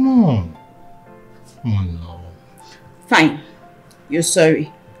 Come on. Come on now. Fine. You're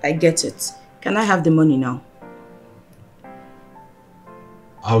sorry. I get it. Can I have the money now?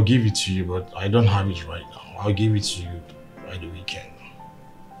 I'll give it to you, but I don't have it right now. I'll give it to you by the weekend.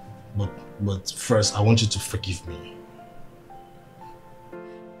 But first, I want you to forgive me.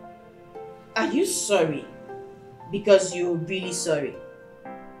 Are you sorry? Because you're really sorry?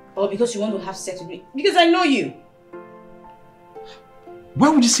 Or because you want to have sex with me? Because I know you. Why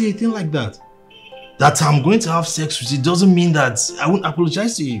would you say a thing like that? That I'm going to have sex with you doesn't mean that I won't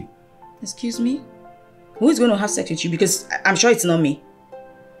apologize to you. Excuse me? Who is going to have sex with you? Because I'm sure it's not me.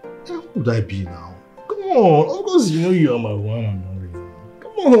 Who would I be now? Come on, of course you know you are my one and only.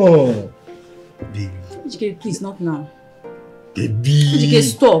 Come on. Baby. Ejike, please, not now. Baby. Ejike,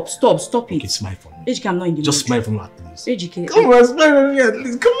 stop it. Okay, smile for me. Ejike, I'm not in the mood. Just smile for me at least. Ejike. Come on, smile for me at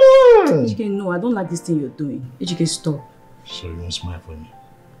least. Come on. Ejike, no, I don't like this thing you're doing. Ejike, stop. So you won't smile for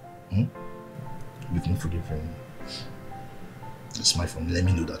me? You can forgive me. Just smile for me. Let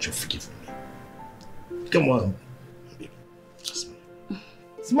me know that you're forgiving me. Come on. Baby. Just smile.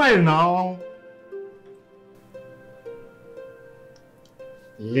 Smile now.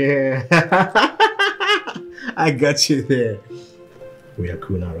 Yeah. I got you there. We are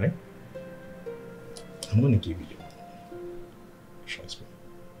cool now, right? I'm gonna give you the money. Trust me.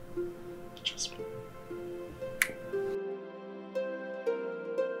 Trust me.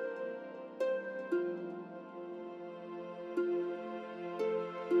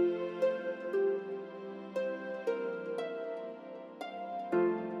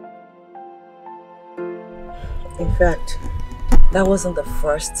 In fact, that wasn't the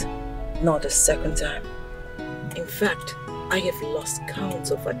first, nor the second time. In fact, I have lost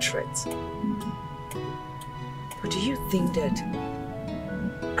count of her threats. But do you think that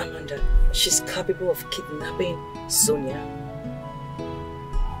Amanda, she's capable of kidnapping Sonia?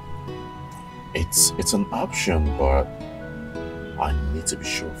 It's an option, but I need to be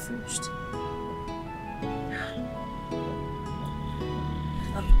sure first.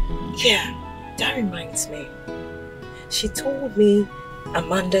 Yeah, that reminds me. She told me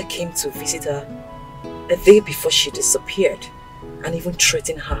Amanda came to visit her a day before she disappeared and even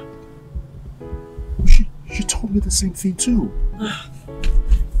threatened her. She told me the same thing too.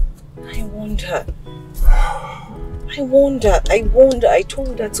 I wonder. I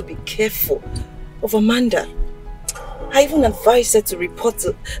told her to be careful of Amanda. I even advised her to report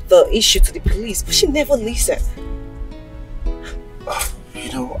the issue to the police, but she never listened.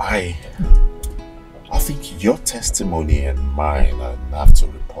 You know, I think your testimony and mine are enough to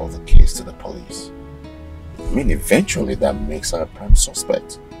report the case to the police. I mean, eventually that makes her a prime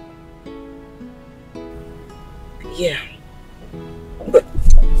suspect. Yeah. But,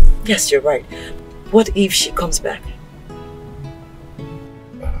 yes, you're right. What if she comes back?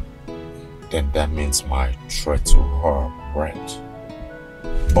 Then that means my threat to her went.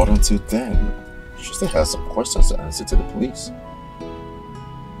 But until then, she still has some questions to answer to the police.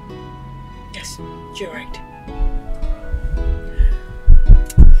 Yes, you're right.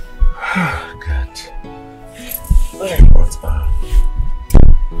 Good. Alright.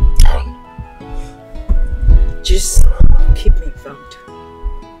 Just keep me informed.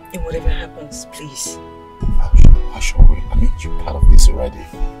 And whatever happens, please. I sure will. I mean, you're part of this already.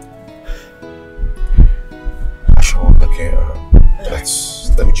 I sure will. Okay,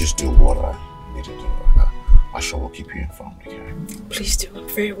 let me just do what I need to do. I sure will keep you informed, okay? Please do. I'm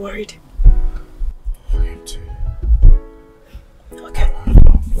very worried. I am too. Okay.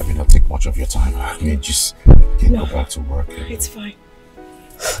 Let me not take much of your time. I mean, just go back to work. It's fine.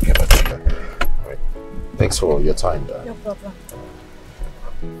 Get back to work. Alright. Thanks for your time, Dad. No problem.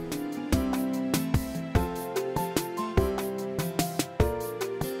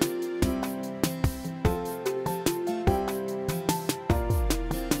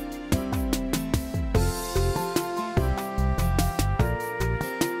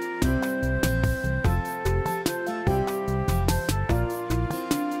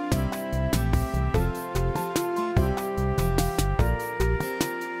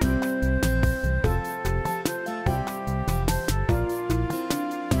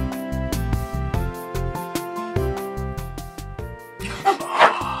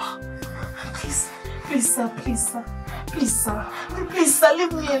 sir, please, sir. Please, sir. Please, sir,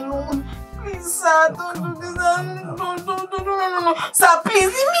 leave me alone. Please, sir, don't do this. No. Sir, please,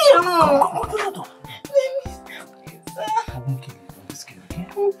 leave me alone. No. Please, sir. I won't kill you. Just kill, okay?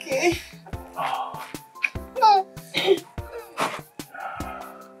 Okay. Oh. No.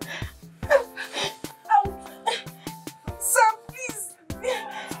 Sir, please.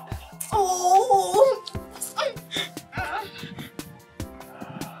 Oh.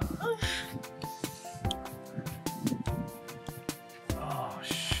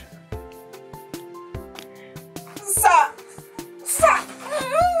 Sir!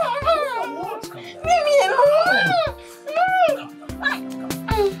 Leave me alone!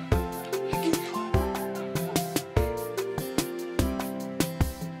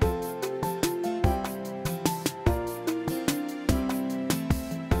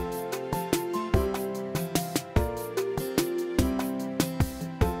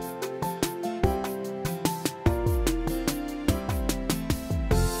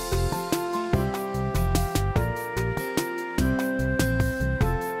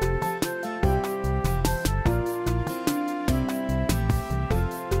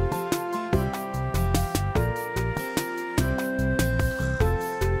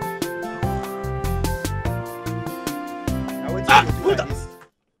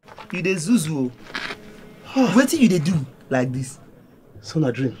 You dey zuzu. Wetin you dey do like this? So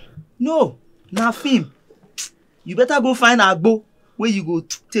na dream? No, na film. You better go find agbo where you go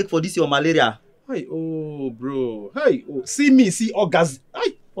take for this your malaria. Hey, oh bro. Hey, oh, see me, see orgasm.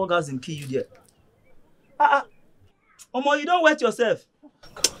 Hey, orgasm kill you there. Omo, you don't wet yourself.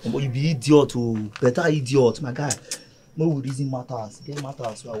 Omo, you be idiot, oh, better idiot, my guy. No we reason matters. Get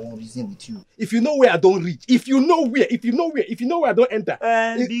matters, so I won't reason with you. If you know where I don't reach, if you know where I don't enter.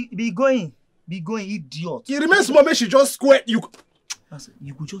 Be going, idiot. It remains small, make she just square you.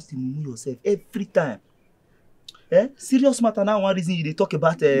 You could just remove yourself every time. Serious matter now. One reason you dey talk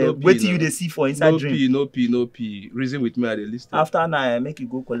about waiting you dey see for inside dream. No pee. Reason with me at the list. After now, make you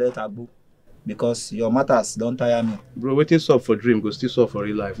go collect agbo because your matters don't tire me. Bro, waiting solve for dream go still solve for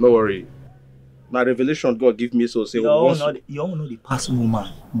real life. No worry. Now revelation God give me so say you all know the pass woman.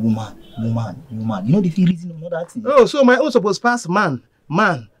 You know the feel reason or that thing. Oh, so my own supposed pass man.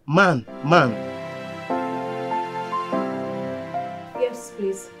 Yes,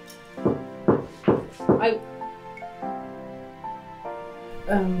 please.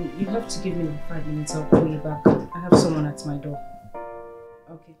 You have to give me 5 minutes. I'll call you back. I have someone at my door.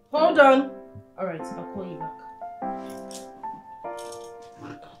 Okay. Hold on. All right, I'll call you back.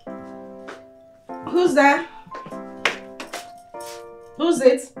 Who's there? Who's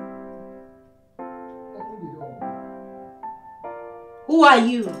it? Who are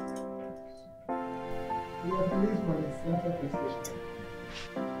you? We are police from the Central Police Station.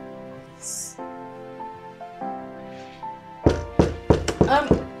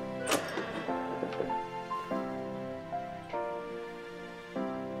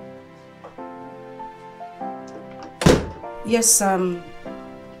 Yes,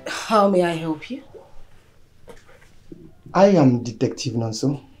 how may I help you? I am Detective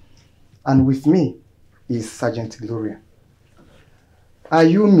Nonso, and with me is Sergeant Gloria. Are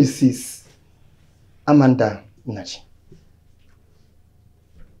you Mrs. Amanda Nachi?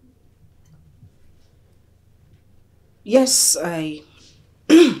 Yes, I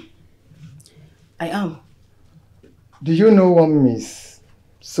am. Do you know one Miss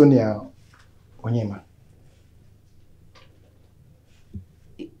Sonia Onyema?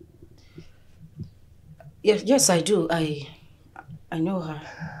 Yes, I do. I know her.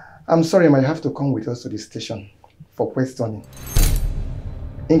 I'm sorry, I might have to come with us to the station for questioning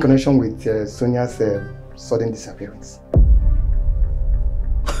in connection with Sonia's sudden disappearance.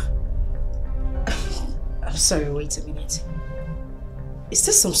 I'm sorry, wait a minute. Is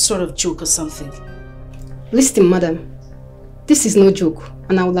this some sort of joke or something? Listen, madam. This is no joke,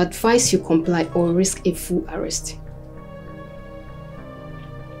 and I would advise you comply or risk a full arrest.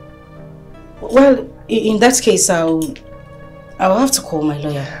 Well, in that case, I'll have to call my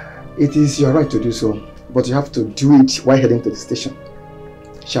lawyer. It is your right to do so, but you have to do it while heading to the station.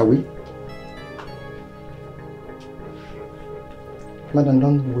 Shall we? Madam,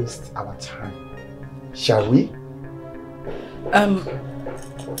 don't waste our time. Shall we?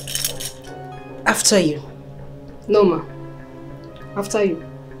 After you. No, ma. After you.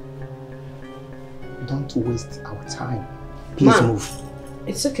 Don't waste our time. Please move.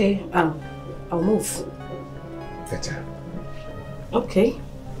 It's okay. I'll move. Better. Okay.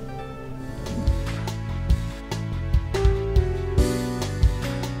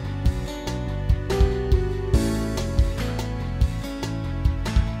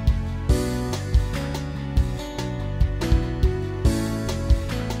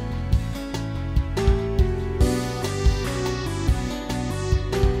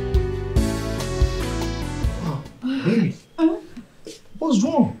 What's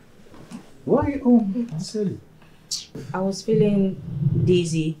wrong? Why are you silly? I was feeling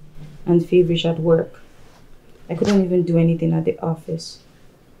dizzy and feverish at work. I couldn't even do anything at the office.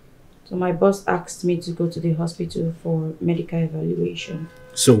 So my boss asked me to go to the hospital for medical evaluation.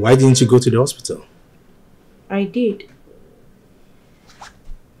 So why didn't you go to the hospital? I did.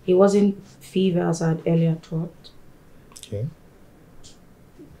 It wasn't fever as I had earlier thought. Okay.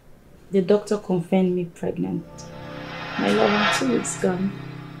 The doctor confirmed me pregnant. My love, I'm 2 weeks gone.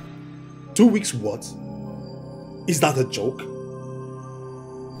 2 weeks what? Is that a joke?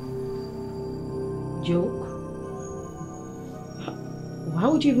 Joke? Why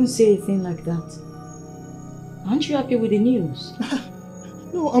would you even say a thing like that? Aren't you happy with the news?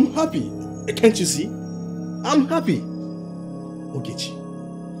 No, I'm happy. Can't you see? I'm happy.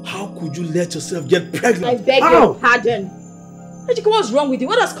 Ogechi, how could you let yourself get pregnant? I beg your pardon. Ejike, what's wrong with you?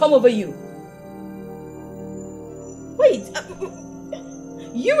 What has come over you? Wait,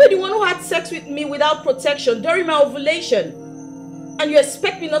 you were the one who had sex with me without protection during my ovulation. And you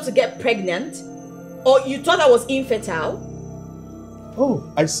expect me not to get pregnant? Or you thought I was infertile?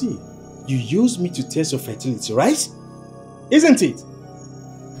 Oh, I see. You used me to test your fertility, right? Isn't it?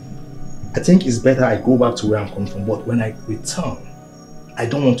 I think it's better I go back to where I'm coming from, but when I return, I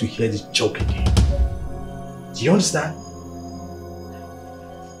don't want to hear this joke again. Do you understand?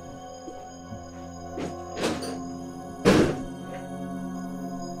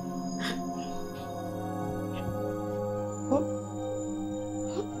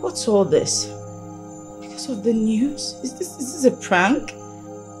 What's all this? Because of the news? Is this a prank?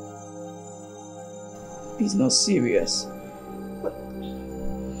 He's not serious.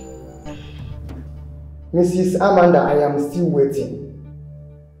 Mrs. Amanda, I am still waiting.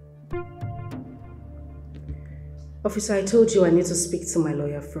 Officer, I told you I need to speak to my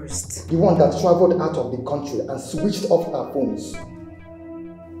lawyer first. The one that traveled out of the country and switched off our phones.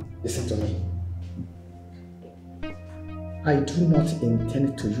 Listen to me. I do not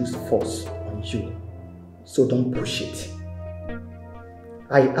intend to use force on you, so don't push it.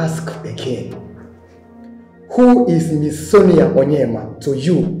 I ask again, who is Miss Sonia Onyema to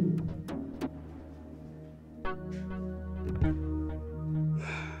you?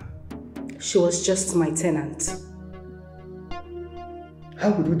 She was just my tenant. How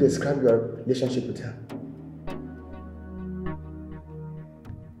would you describe your relationship with her?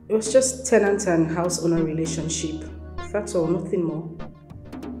 It was just tenant and house owner relationship. That's all, nothing more.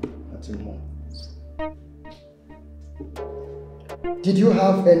 Nothing more. Did you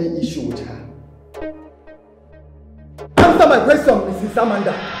have any issue with her? Answer my question, Mrs.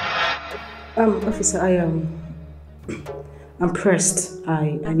 Amanda. Officer, I'm pressed.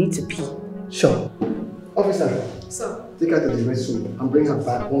 I need to pee. Sure. Officer. Sir. Take her to the restroom and bring her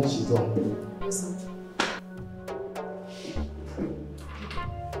back once she's done. Yes, sir.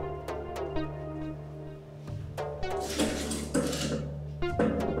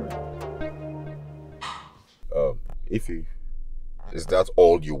 Ify, is that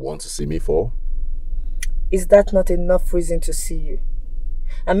all you want to see me for? Is that not enough reason to see you?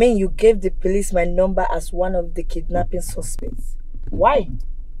 I mean, you gave the police my number as one of the kidnapping suspects. Why?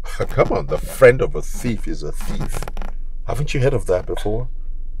 Come on, the friend of a thief is a thief. Haven't you heard of that before?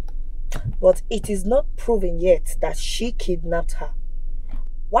 But it is not proven yet that she kidnapped her.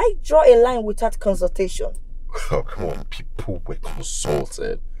 Why draw a line without consultation? Oh, come on, people were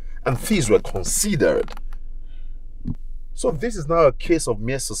consulted and thieves were considered. So this is now a case of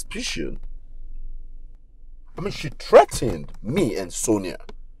mere suspicion. I mean, she threatened me and Sonia,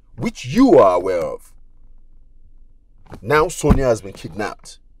 which you are aware of. Now Sonia has been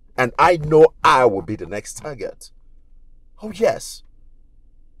kidnapped, and I know I will be the next target. Oh yes.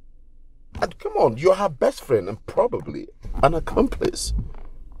 And come on, you're her best friend and probably an accomplice.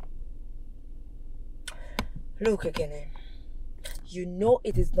 Look again, you know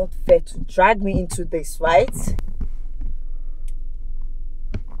it is not fair to drag me into this, right?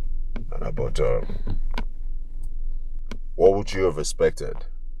 But what would you have expected?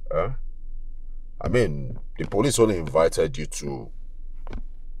 Huh? I mean, the police only invited you to... I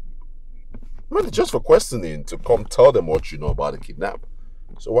mean, just for questioning, to come tell them what you know about the kidnap.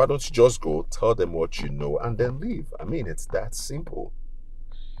 So why don't you just go, tell them what you know, and then leave? I mean, it's that simple.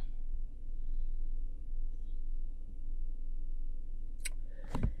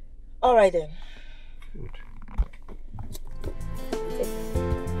 All right then. Good.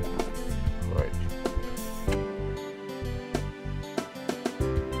 All right.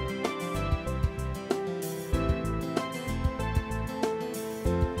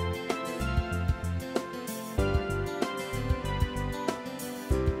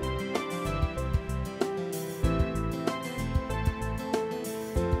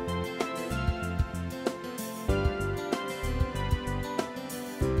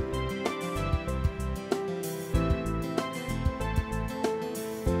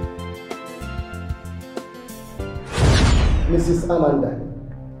 Mrs. Amanda,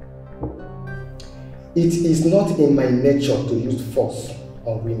 it is not in my nature to use force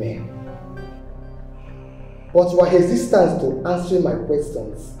on women. But your resistance to answering my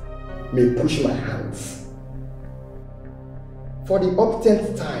questions may push my hands. For the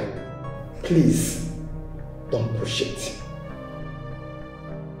uptenth time, please don't push it.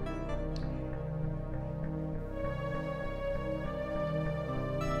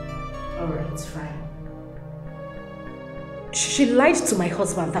 Alright, it's fine. She lied to my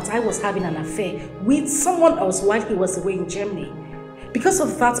husband that I was having an affair with someone else while he was away in Germany. Because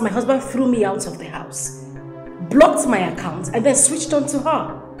of that, my husband threw me out of the house, blocked my account, and then switched on to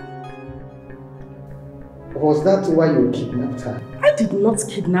her. Was that why you kidnapped her? I did not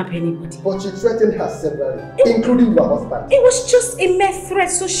kidnap anybody. But you threatened her severally, including your husband. It was just a mere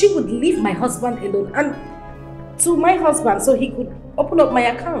threat so she would leave my husband alone and to my husband so he could open up my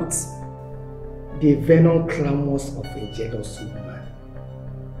account. The venom clamors of a jealous woman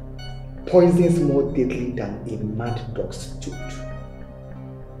poisons more deadly than a mad dog's tooth.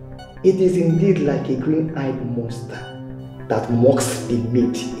 It is indeed like a green-eyed monster that mocks the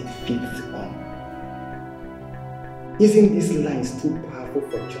meat it feeds on. Isn't this line too powerful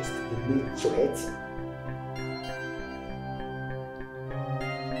for just a mere threat?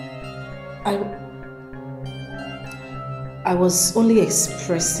 I was only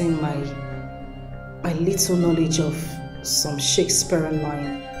expressing my little knowledge of some Shakespearean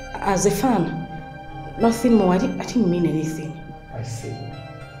line. As a fan, nothing more. I didn't mean anything. I see.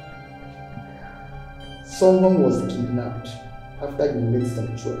 Someone was kidnapped after you made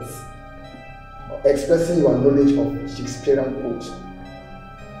some choice, expressing your knowledge of Shakespearean quotes.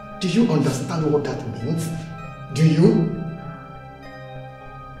 Do you understand what that means? Do you?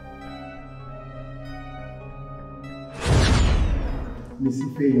 Miss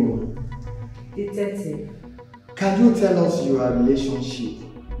Ifeyinwa, Detective. can you tell us your relationship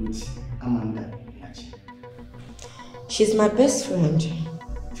with Amanda? She's my best friend.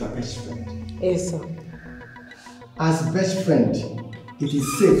 Your best friend? Yes, sir. As best friend, it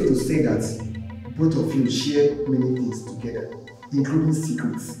is safe to say that both of you share many things together, including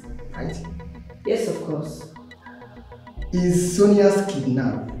secrets, right? Yes, of course. Is Sonia's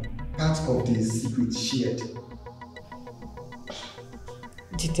kidnap part of the secret shared?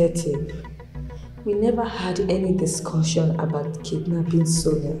 Detective, we never had any discussion about kidnapping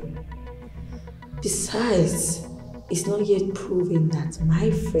Sonia. Besides, it's not yet proven that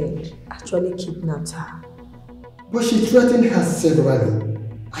my friend actually kidnapped her. But she threatened her severally.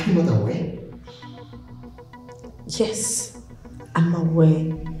 Are you not aware? Yes, I'm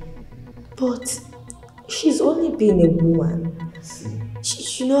aware. But she's only been a woman.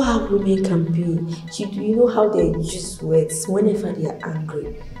 You know how women can be. You know how they use words whenever they are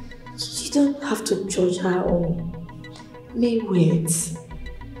angry. You don't have to judge her on mere words.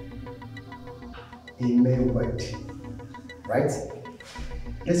 A mere word, right?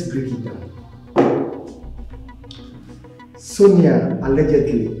 Let's break it down. Sonia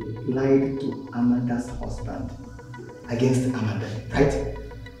allegedly lied to Amanda's husband against Amanda, right?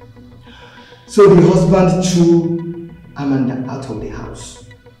 So the husband threw Amanda out of the house,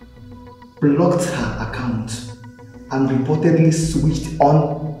 blocked her account, and reportedly switched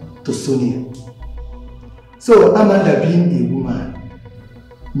on to Sonia. So Amanda, being a woman,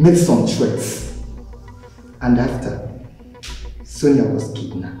 made some threats, and after, Sonia was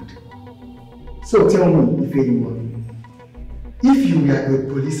kidnapped. So tell me, if you were a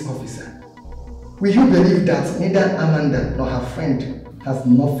police officer, will you believe that neither Amanda nor her friend has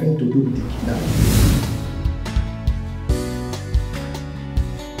nothing to do with the kidnapping?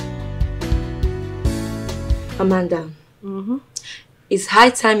 Amanda, it's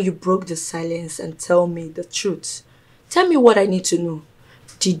high time you broke the silence and tell me the truth. Tell me what I need to know.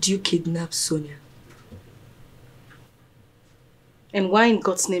 Did you kidnap Sonia? And why in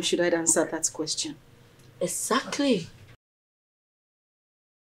God's name should I answer that question? Exactly.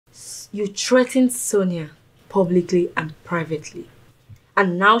 You threatened Sonia publicly and privately.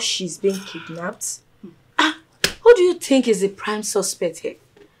 And now she's being kidnapped? Who do you think is the prime suspect here?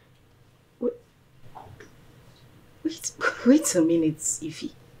 Wait a minute,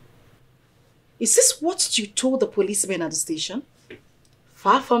 Ify. Is this what you told the policemen at the station?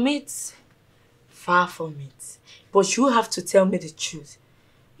 Far from it. Far from it. But you have to tell me the truth.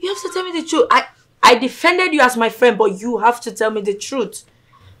 You have to tell me the truth. I defended you as my friend, but you have to tell me the truth.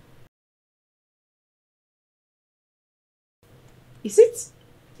 Is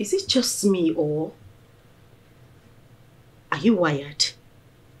it just me, or are you wired?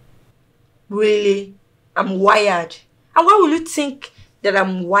 Really? I'm wired. And why will you think that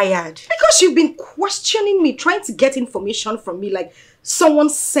I'm wired? Because you've been questioning me, trying to get information from me like someone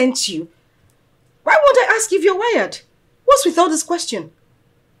sent you. Why won't I ask if you're wired? What's with all this question?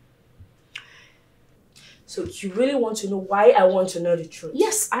 So you really want to know why I want to know the truth?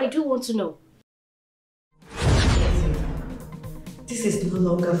 Yes, I do want to know. This is no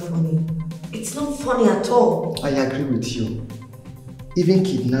longer funny. It's not funny at all. I agree with you. Even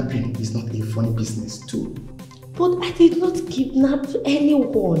kidnapping is not a funny business too. But I did not kidnap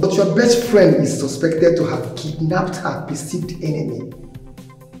anyone. But your best friend is suspected to have kidnapped her perceived enemy.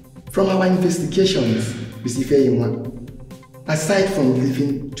 From our investigations, Ms. Ifeyinwa, aside from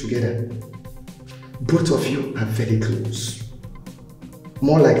living together, both of you are very close.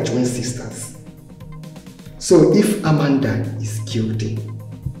 More like twin sisters. So if Amanda is guilty,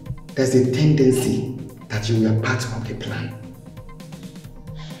 there's a tendency that you were part of the plan.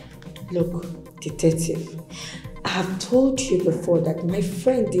 Look, detective, I have told you before that my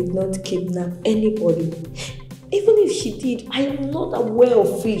friend did not kidnap anybody. Even if she did, I am not aware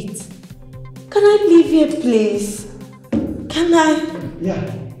of it. Can I leave here, please? Can I?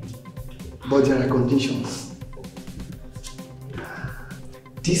 Yeah, but there are conditions.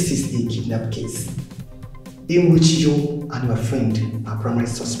 This is a kidnap case in which you and your friend are primary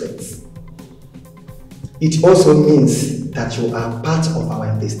suspects. It also means that you are part of our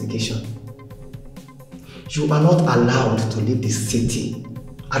investigation. You are not allowed to leave the city,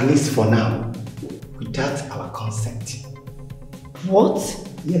 at least for now, without our consent. What?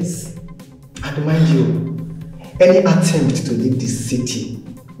 Yes. And mind you, any attempt to leave the city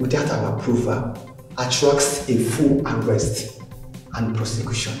without our approval attracts a full arrest and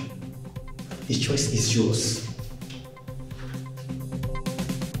prosecution. The choice is yours.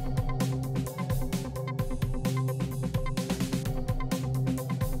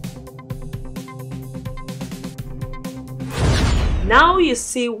 Now you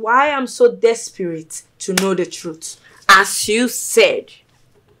see why I'm so desperate to know the truth. As you said.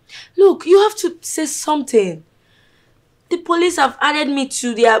 Look, you have to say something. The police have added me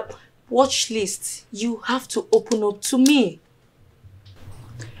to their watch list. You have to open up to me.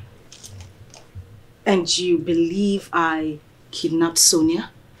 And you believe I kidnapped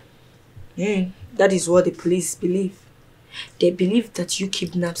Sonia? Yeah, that is what the police believe. They believe that you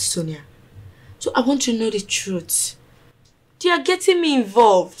kidnapped Sonia. So I want to know the truth. They are getting me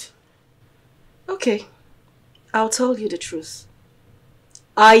involved. Okay, I'll tell you the truth.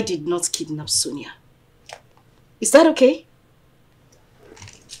 I did not kidnap Sonia. Is that okay?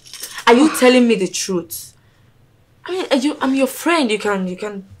 Are you telling me the truth? I mean, I'm your friend. You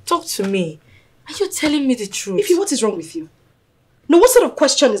can talk to me. Are you telling me the truth? Ify, what is wrong with you? No, what sort of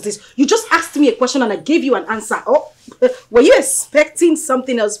question is this? You just asked me a question and I gave you an answer. Oh, were you expecting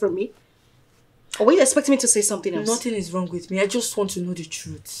something else from me? Or were you expecting me to say something else? Nothing is wrong with me. I just want to know the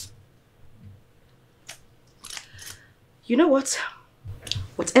truth. You know what?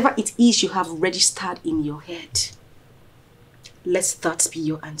 Whatever it is you have registered in your head, let that be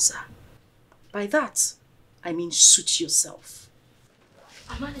your answer. By that, I mean suit yourself.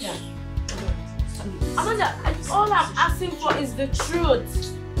 Amanda, all I'm asking for is the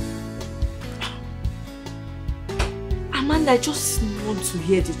truth. Amanda, I just want to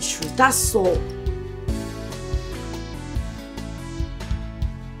hear the truth. That's all.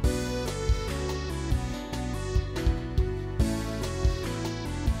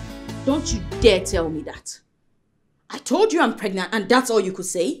 Don't you dare tell me that. I told you I'm pregnant and that's all you could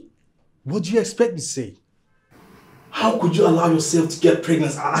say? What do you expect me to say? How could you allow yourself to get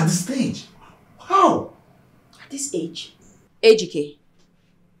pregnant at this stage? How? At this age? Ejike,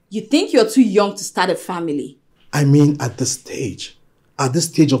 you think you're too young to start a family? I mean at this stage. At this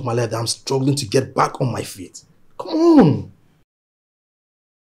stage of my life, I'm struggling to get back on my feet. Come on.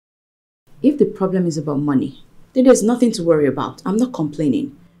 If the problem is about money, then there's nothing to worry about. I'm not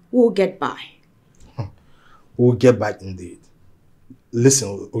complaining. We'll get by. We'll get back indeed.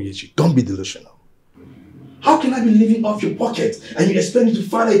 Listen, Oyechi, don't be delusional. How can I be living off your pocket and you expect me to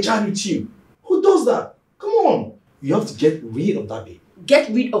father a child with you? Who does that? Come on. You have to get rid of that baby. Get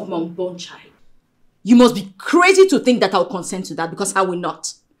rid of my unborn child. You must be crazy to think that I'll consent to that because I will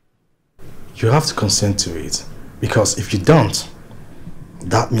not. You have to consent to it because if you don't,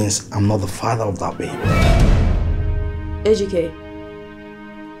 that means I'm not the father of that baby. Ejike,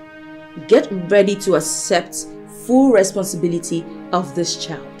 get ready to accept full responsibility of this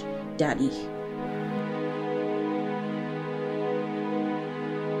child, Daddy.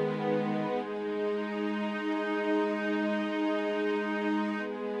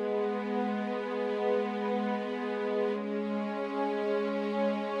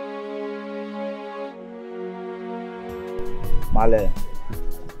 Male,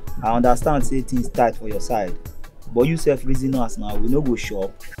 I understand say things tight for your side, but you self reason us now, we no go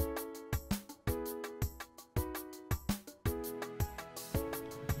shop.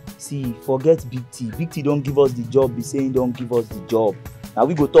 See, forget Big T. Big T don't give us the job, be saying don't give us the job. Now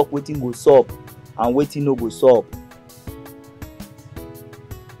we go talk waiting go sup and waiting no go sup.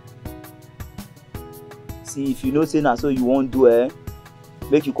 See, if you know say na so you won't do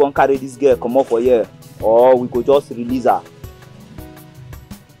make you come carry this girl come up for here, or we go just release her.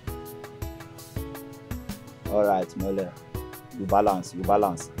 Alright, Mole. You balance.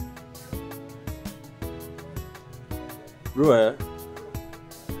 Bro,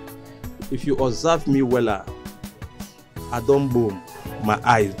 if you observe me well, I don't boom, my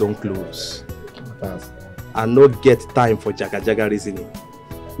eyes don't close. I no get time for jaga reasoning.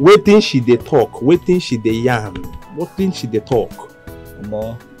 Waiting she dey talk, waiting she dey yarn, waiting she dey talk.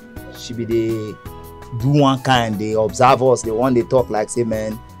 Omo, she be dey do one kind, they observe us, they want they talk like say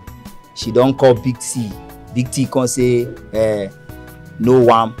man, she don't call Big T. Big T can say no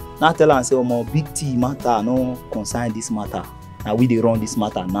one. Now tell her say omo, Big T matter no concern this matter. Now we dey run this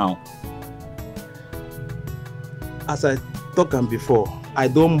matter now. As I talk before, I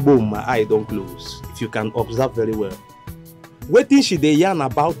don't boom, my eye don't close. If you can observe very well. Waiting she dey yarn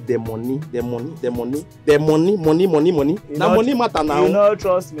about the money. Now money matter now. You no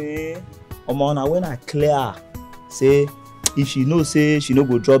trust me. Omo, now when I clear, say if she know say she no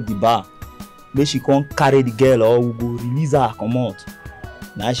go drop the bar, make she come carry the girl or we go release her come out.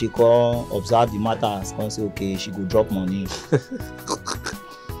 Now she come observe the matters, come say okay, she go drop money.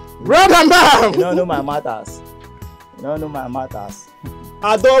 Brother man! You don't know my matters. You don't know my matters.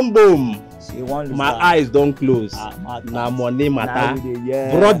 I don't boom. My eyes don't close. Now money matter.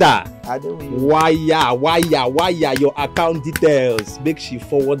 Brother, wire your account details. Make she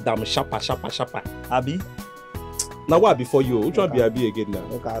forward them sharper. Abi? Now what before you? Which one be Abi again now?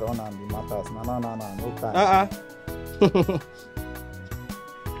 Look, I run and the matters. No time.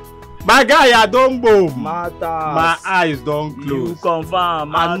 My guy, I don't boom. Matters. My eyes don't close. You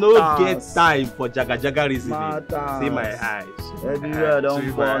confirm. I no get time for jaga reasoning. Matters. See my eyes. Everywhere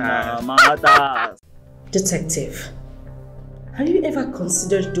don't fall now. Matters. Detective, have you ever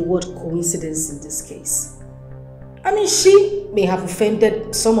considered the word coincidence in this case? I mean, she may have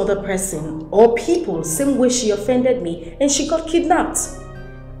offended some other person or people same way she offended me and she got kidnapped.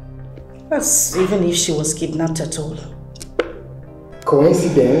 That's even if she was kidnapped at all.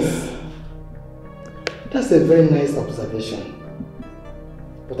 Coincidence? That's a very nice observation.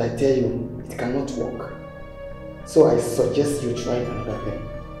 But I tell you, it cannot work. So I suggest you try another thing.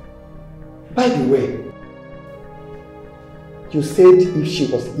 By the way, you said if she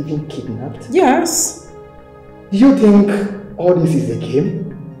was even kidnapped? Yes. Do you think all this is a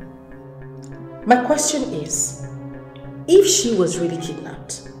game? My question is, if she was really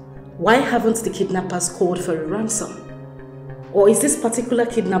kidnapped, why haven't the kidnappers called for a ransom? Or is this particular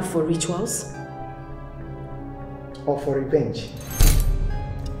kidnap for rituals? Or for revenge?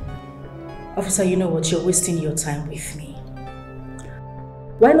 Officer, you know what? You're wasting your time with me.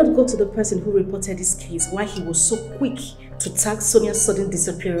 Why not go to the person who reported this case, why he was so quick to tag Sonia's sudden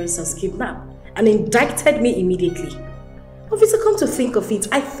disappearance as kidnap and indicted me immediately? Officer, come to think of it,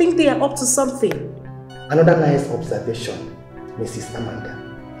 I think they are up to something. Another nice observation, Mrs. Amanda.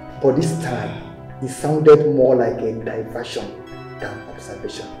 But this time, it sounded more like a diversion than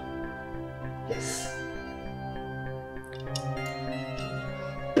observation. Yes.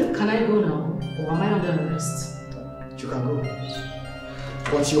 Can I go now? Or am I under arrest? You can go.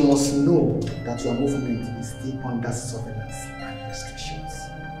 But you must know that your movement is still under surveillance and restrictions.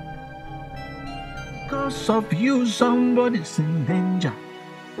 Because of you, somebody's in danger.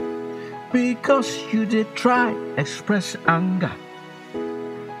 Because you did try express anger.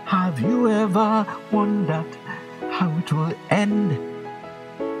 Have you ever wondered how it will end?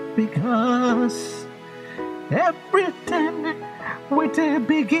 Because everything with a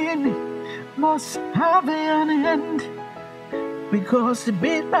beginning must have an end. Because it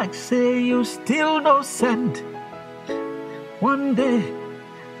be like say you still no send. One day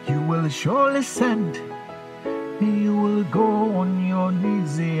you will surely send. You will go on your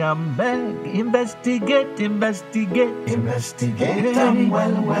knees and beg. Investigate. Investigate them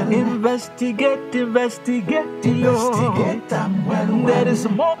well. Investigate. Investigate them well. There is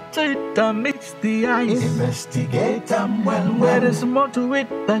more to it than meets the eyes. Investigate them well. There is more to it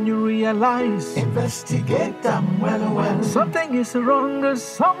than you realize. Investigate them well. Something is wrong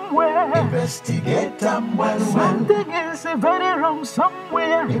somewhere. Investigate them well. Something is very wrong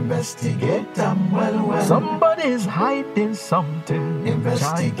somewhere. Investigate them well. Somebody is hiding something.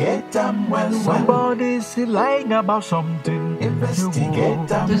 Investigate Investigate them well. Somebody's lying about something. Investigate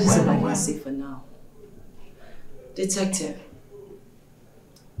them This is all I well. can say for now. Detective,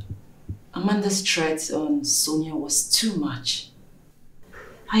 Amanda's threat on Sonia was too much.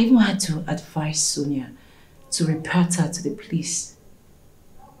 I even had to advise Sonia to report her to the police.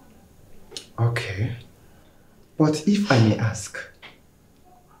 Okay. But if I may ask,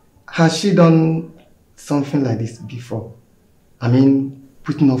 has she done something like this before? I mean,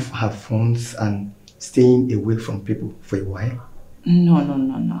 putting off her phones and staying away from people for a while?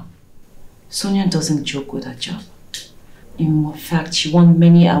 No. Sonia doesn't joke with her job. In fact, she won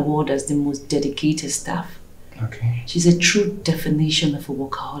many awards as the most dedicated staff. Okay. She's a true definition of a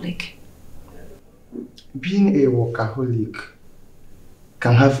workaholic. Being a workaholic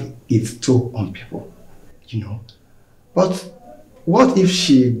can have its toll on people, you know. But what if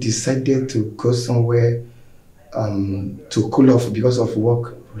she decided to go somewhere to cool off because of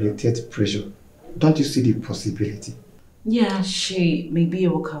work-related pressure? Don't you see the possibility? Yeah, she may be a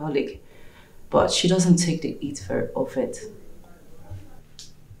workaholic, but she doesn't take the heat of it.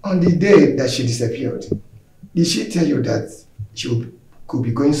 On the day that she disappeared, did she tell you that she could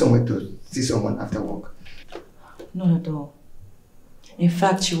be going somewhere to see someone after work? Not at all. In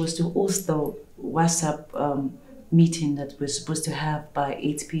fact, she was to host the WhatsApp meeting that we're supposed to have by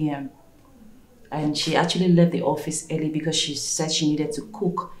 8 p.m. And she actually left the office early because she said she needed to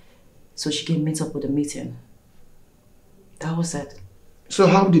cook so she can meet up with the meeting. That was it. So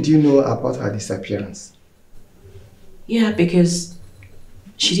how did you know about her disappearance? Yeah, because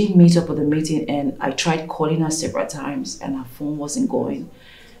she didn't meet up with the meeting and I tried calling her several times and her phone wasn't going.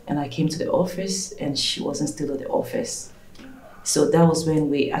 And I came to the office and she wasn't still at the office. So that was when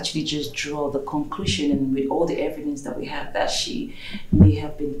we actually just draw the conclusion, and with all the evidence that we have, that she may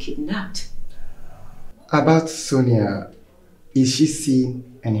have been kidnapped. About Sonia, is she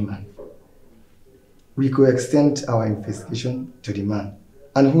seeing any man? We could extend our investigation to the man.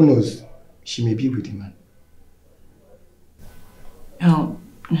 And who knows, she may be with the man.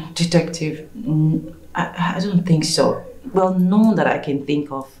 Detective, I don't think so. Well, none that I can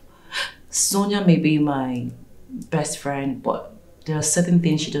think of. Sonia may be my best friend, but there are certain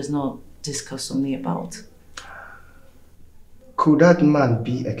things she does not discuss with me about. Could that man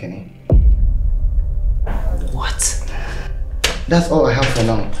be Ekene? What? That's all I have for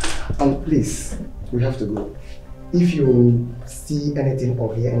now. Please, we have to go. If you see anything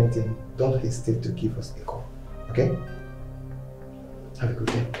or hear anything, don't hesitate to give us a call. Okay? Have a good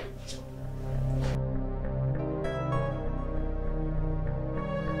day.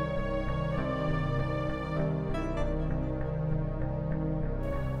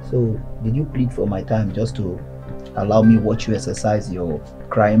 So, did you plead for my time just to allow me watch you exercise your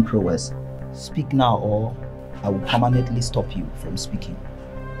crime prowess? Speak now or I will permanently stop you from speaking.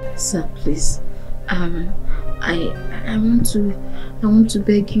 Sir, please. I want to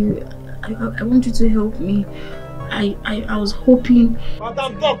beg you. I want you to help me. I was hoping.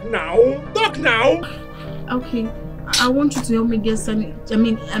 Madam, talk now. Talk now. Okay. I want you to help me get some.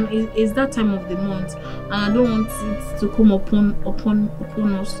 It's that time of the month, and I don't want it to come upon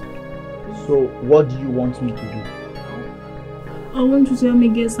us. So, what do you want me to do? I want you to help me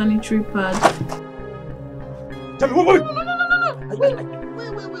get sanitary pads. Tell me, wait. Wait.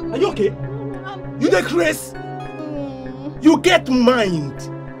 Are you okay? You the Chris? You get mind.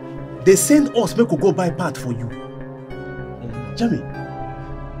 They send us make we go buy pad for you. Jamie.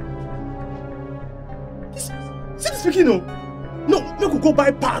 See this speaking, no, make we go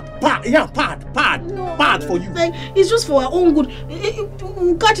buy pad for you. Like, it's just for our own good.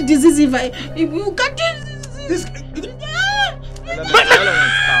 We'll catch disease if we'll catch this.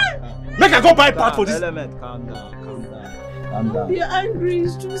 Make I go buy pad for this. Element, calm down. Calm down. You're angry,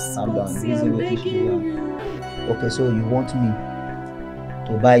 it's just calm down. I'm begging you. Okay, so you want me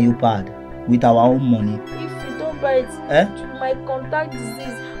to buy you pad with our own money? If you don't buy it, you might contact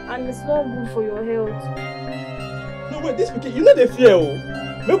disease and it's not good for your health. No, wait, this speaking, you know the fear, oh.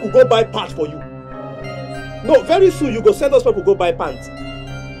 Make we go buy pad for you. No, very soon you go send us people go buy pants.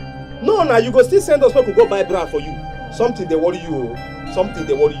 No, now you go still send us people go buy bra for you. Something they worry you, something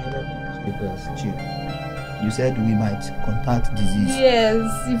they worry you. Because, chill. You said we might contact disease.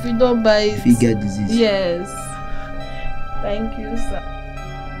 Yes, if you don't buy it. If you get disease. Yes. Thank you, sir.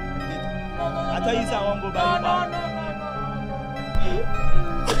 I tell you, sir, I won't go buy you.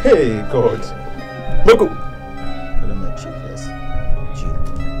 Hey, God. Make up. Let me chill first. Chill.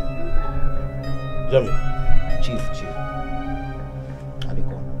 Jamie. Chill. I dey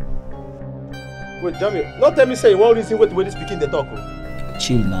come. Wait, Jamie, not tell me say you won't listen what the way this speaking they talk.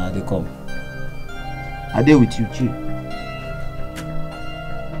 Chill now, they come. I deal with you, chill.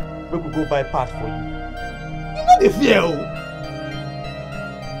 we could go buy part for you. You know the fear.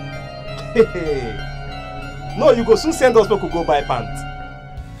 Hey. No, you go soon send us we could go buy pants.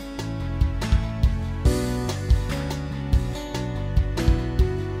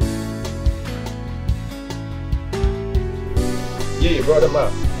 Yeah, brother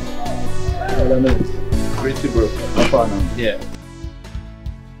man. Brother man. Great bro. How far now? Yeah.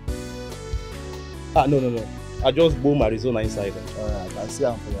 Ah, no. I just boom Arizona inside. Alright, I see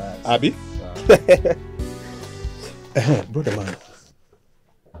I'm for your eyes. Abi? Brother man.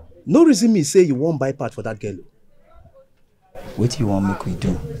 No reason me say you won't buy part for that girl. What do you want make we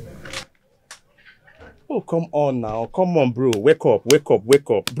do? Oh, come on now. Come on, bro. Wake up.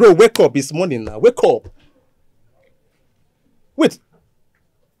 Bro, wake up. It's morning now. Wake up. Wait.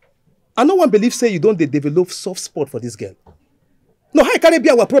 I no one believe say you don't develop soft spot for this girl. No, how can it be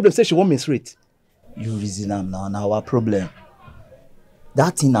our problem say she won't menstruate? You reason am now, our problem.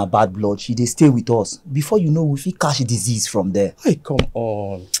 That thing na bad blood, she dey stay with us. Before you know, we fit catch disease from there. Hey, come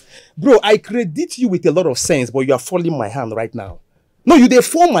on. Bro, I credit you with a lot of sense, but you are falling my hand right now. No, you dey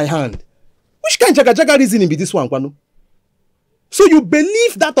fall my hand. Which kind of jaga reasoning be this one, Kwano? So you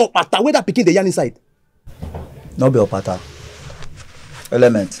believe that opata where that pikin dey yarn inside? No be opata.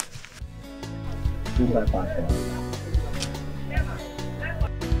 Element.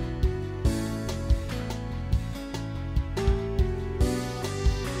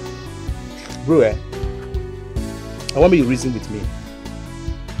 Bro, I want me to reason with me.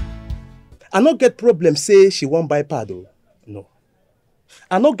 I not get problem say she won't buy pad though. No.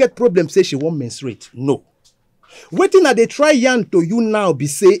 I not get problem say she won't menstruate. No. Waiting at they try yarn to you now be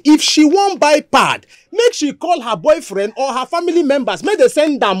say if she won't buy pad, make she call her boyfriend or her family members. Make they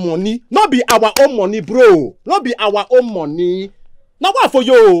send them money. Not be our own money, bro. Not be our own money. Now what for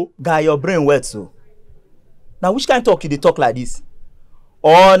you? Guy, your brain wet so. Now which kind of talk you dey talk like this?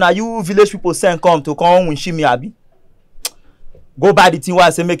 Or now you village people send come to come with Shimi Abi? Go buy the thing where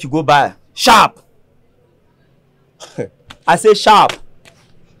I say make you go buy. Sharp! I say sharp.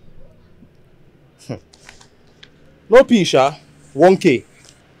 No Pisha, 1K.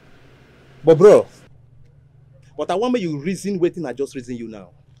 But bro, I want me you reason waiting, I just reason you now.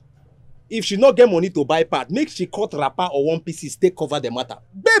 If she not get money to buy part, make she cut wrapper or one pieces, take cover the matter.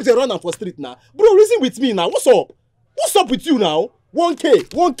 Babes, they run am for street now. Bro, reason with me now. What's up? What's up with you now?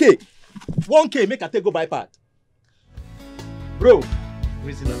 1K, make her take go buy part. Bro,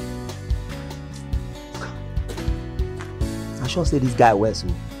 reason now. I sure say this guy well so.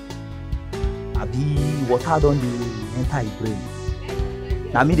 Abi water don dey enter his brain.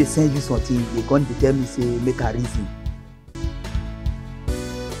 Now me they send you something, they come to tell me say make a reason.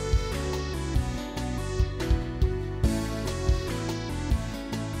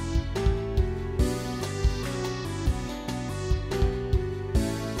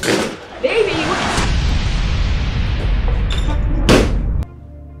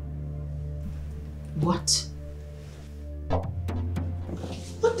 What?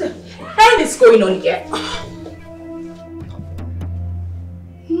 What the hell is going on here?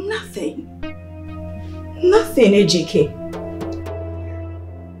 Nothing, AJK.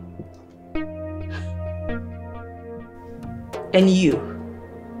 And you?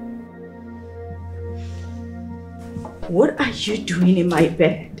 What are you doing in my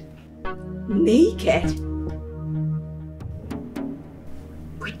bed? Naked?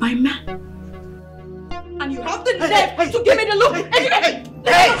 With my man? And you have the nerve to give me the look.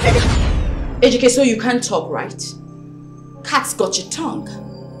 AJK, so you can't talk right? Cat's got your tongue.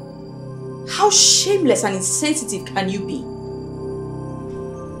 How shameless and insensitive can you be?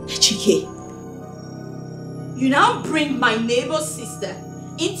 AJK, you now bring my neighbor's sister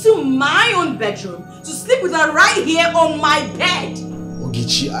into my own bedroom to sleep with her right here on my bed.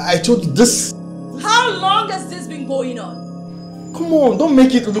 Ogichi, I told you this. How long has this been going on? Come on, don't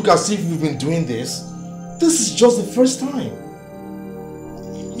make it look as if we've been doing this. This is just the first time.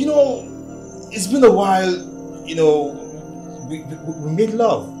 You know, it's been a while, you know, we made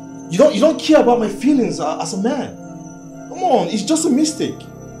love. You don't care about my feelings as a man. Come on, it's just a mistake.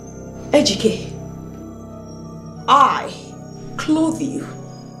 AJK, I clothe you.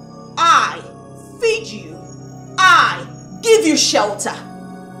 I feed you. I give you shelter.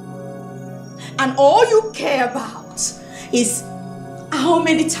 And all you care about is how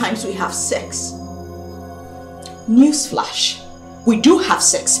many times we have sex. Newsflash, we do have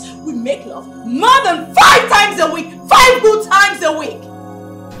sex. We make love more than 5 times a week. 5 good times a week.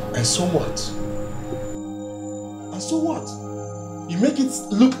 And so what? And so what? You make it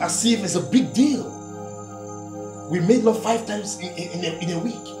look as if it's a big deal. We made love 5 times in a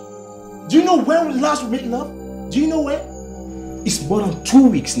week. Do you know when last we made love? Do you know when? It's more than 2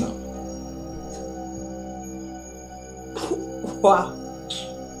 weeks now. Wow.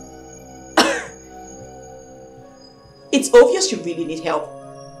 It's obvious you really need help.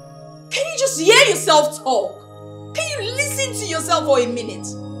 Can you just hear yourself talk? Can you listen to yourself for a minute?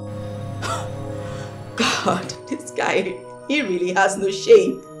 God, this guy, he really has no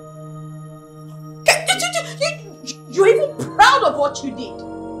shame. You're even proud of what you did.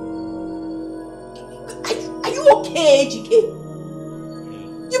 Are you okay, GK?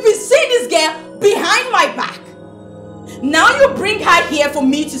 You've been seeing this girl behind my back. Now you bring her here for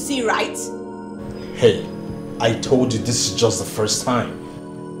me to see, right? Hey, I told you this is just the first time.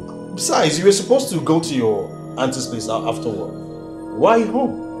 Besides, you were supposed to go to your auntie's place after work. Why are you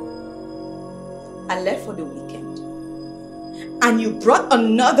home? I left for the weekend. And you brought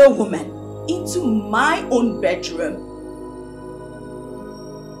another woman into my own bedroom.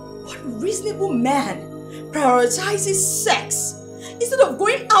 What reasonable man prioritizes sex instead of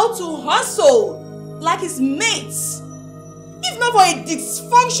going out to hustle like his mates? If not for a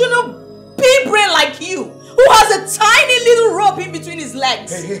dysfunctional big brain like you, who has a tiny little rope in between his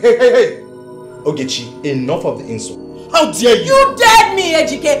legs. Hey. Ogechi, enough of the insult. How dare you? You dared me,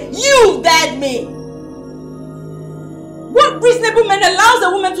 Ejike. You dared me. What reasonable man allows a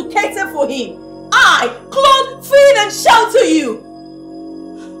woman to cater for him? I clothe, feed and shelter you.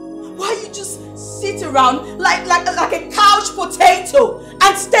 Why you just sit around like a couch potato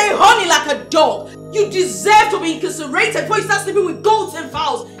and stay horny like a dog? You deserve to be incarcerated before you start sleeping with goats and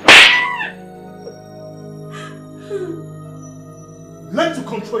fowls. Learn to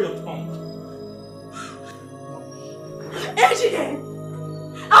control your tongue. Ejike,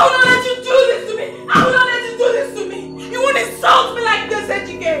 I will not let you do this to me. I will not let you do this to me. You won't insult me like this,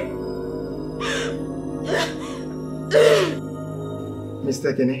 Ejike.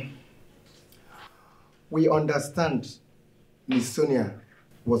 Mr. Kenny, we understand Miss Sonia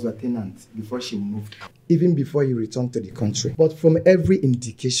was your tenant before she moved out, even before you returned to the country. But from every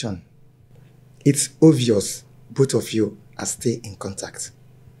indication, it's obvious both of you are still in contact.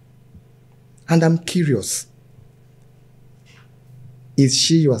 And I'm curious, is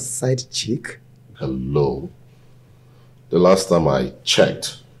she your side chick? Hello? The last time I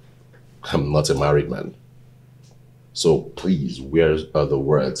checked, I'm not a married man. So please, where are the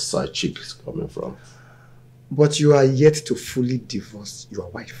words side chick coming from? But you are yet to fully divorce your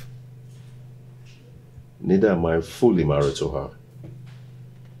wife. Neither am I fully married to her.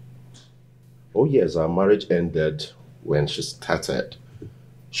 Oh yes, our marriage ended when she started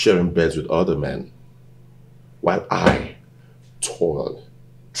sharing beds with other men, while I toiled,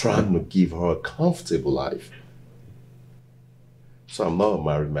 trying to give her a comfortable life. So I'm not a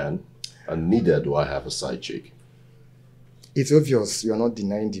married man, and neither do I have a side chick. It's obvious you are not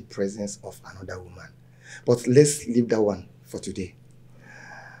denying the presence of another woman. But let's leave that one for today.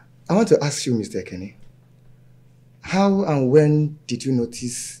 I want to ask you, Mr. Kenny, how and when did you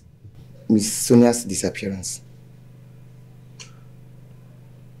notice Miss Sonia's disappearance?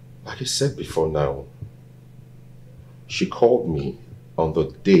 Like I said before now, she called me on the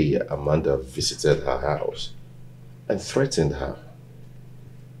day Amanda visited her house and threatened her.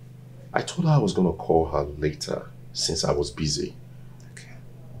 I told her I was going to call her later since I was busy. Okay.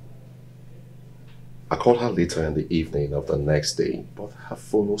 I called her later in the evening of the next day, but her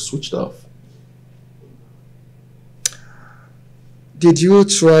phone was switched off. Did you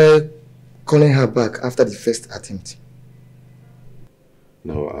try calling her back after the first attempt?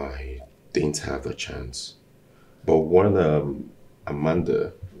 No, I didn't have the chance. But when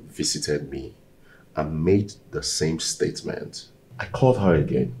Amanda visited me and made the same statement, I called her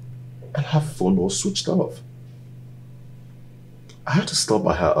again and her phone was switched off. I had to stop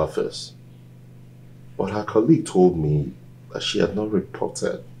by her office, but her colleague told me that she had not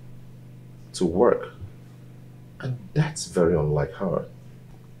reported to work, and that's very unlike her.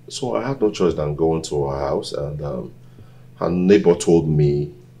 So I had no choice than going to her house, and her neighbor told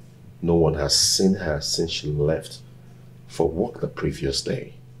me no one has seen her since she left for work the previous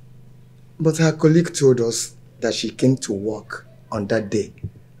day. But her colleague told us that she came to work on that day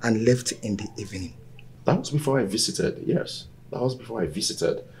and left in the evening. That was before I visited, yes. That was before I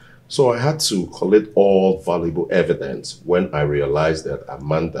visited. So I had to collect all valuable evidence when I realized that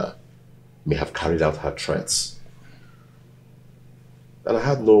Amanda may have carried out her threats. And I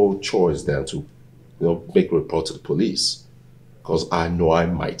had no choice then to make a report to the police, because I know I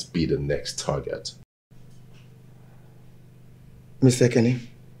might be the next target. Mr. Kenny,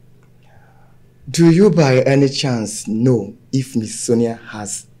 do you by any chance know if Miss Sonia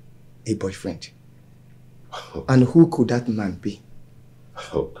has a boyfriend? And who could that man be?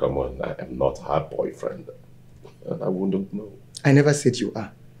 Oh, come on, I am not her boyfriend. And I wouldn't know. I never said you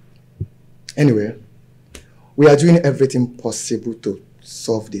are. Anyway, We are doing everything possible to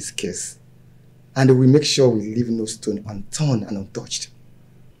solve this case. And we make sure we leave no stone unturned and untouched.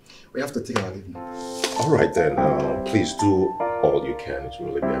 We have to take our leave now. All right then, please do all you can. It will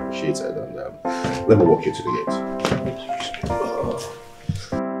really be appreciated. And let me walk you to the gate.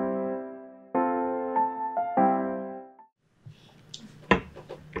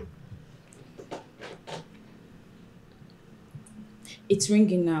 It's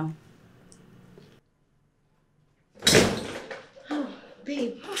ringing now. Oh,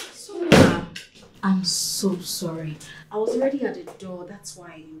 babe. Sonia. I'm so sorry. I was already at the door. That's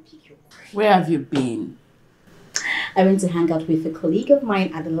why I didn't pick your call. Where have you been? I went to hang out with a colleague of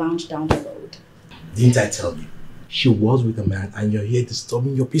mine at the lounge down the road. Didn't I tell you? She was with a man and you're here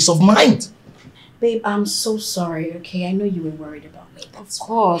disturbing your peace of mind. Babe, I'm so sorry, okay? I know you were worried about me. Of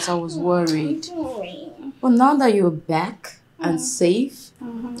course, I was worried. Don't But now that you're back and safe,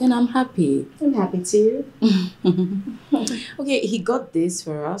 then I'm happy. I'm happy too. Okay, he got this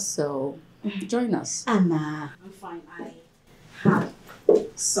for us, so join us. Anna, I'm fine. I have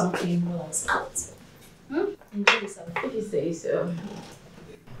something else out. Enjoy yourself. If you say so.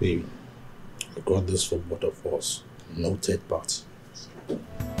 Babe, I got this for both of us. No third part.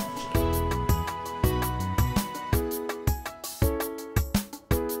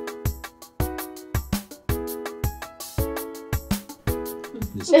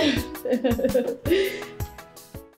 This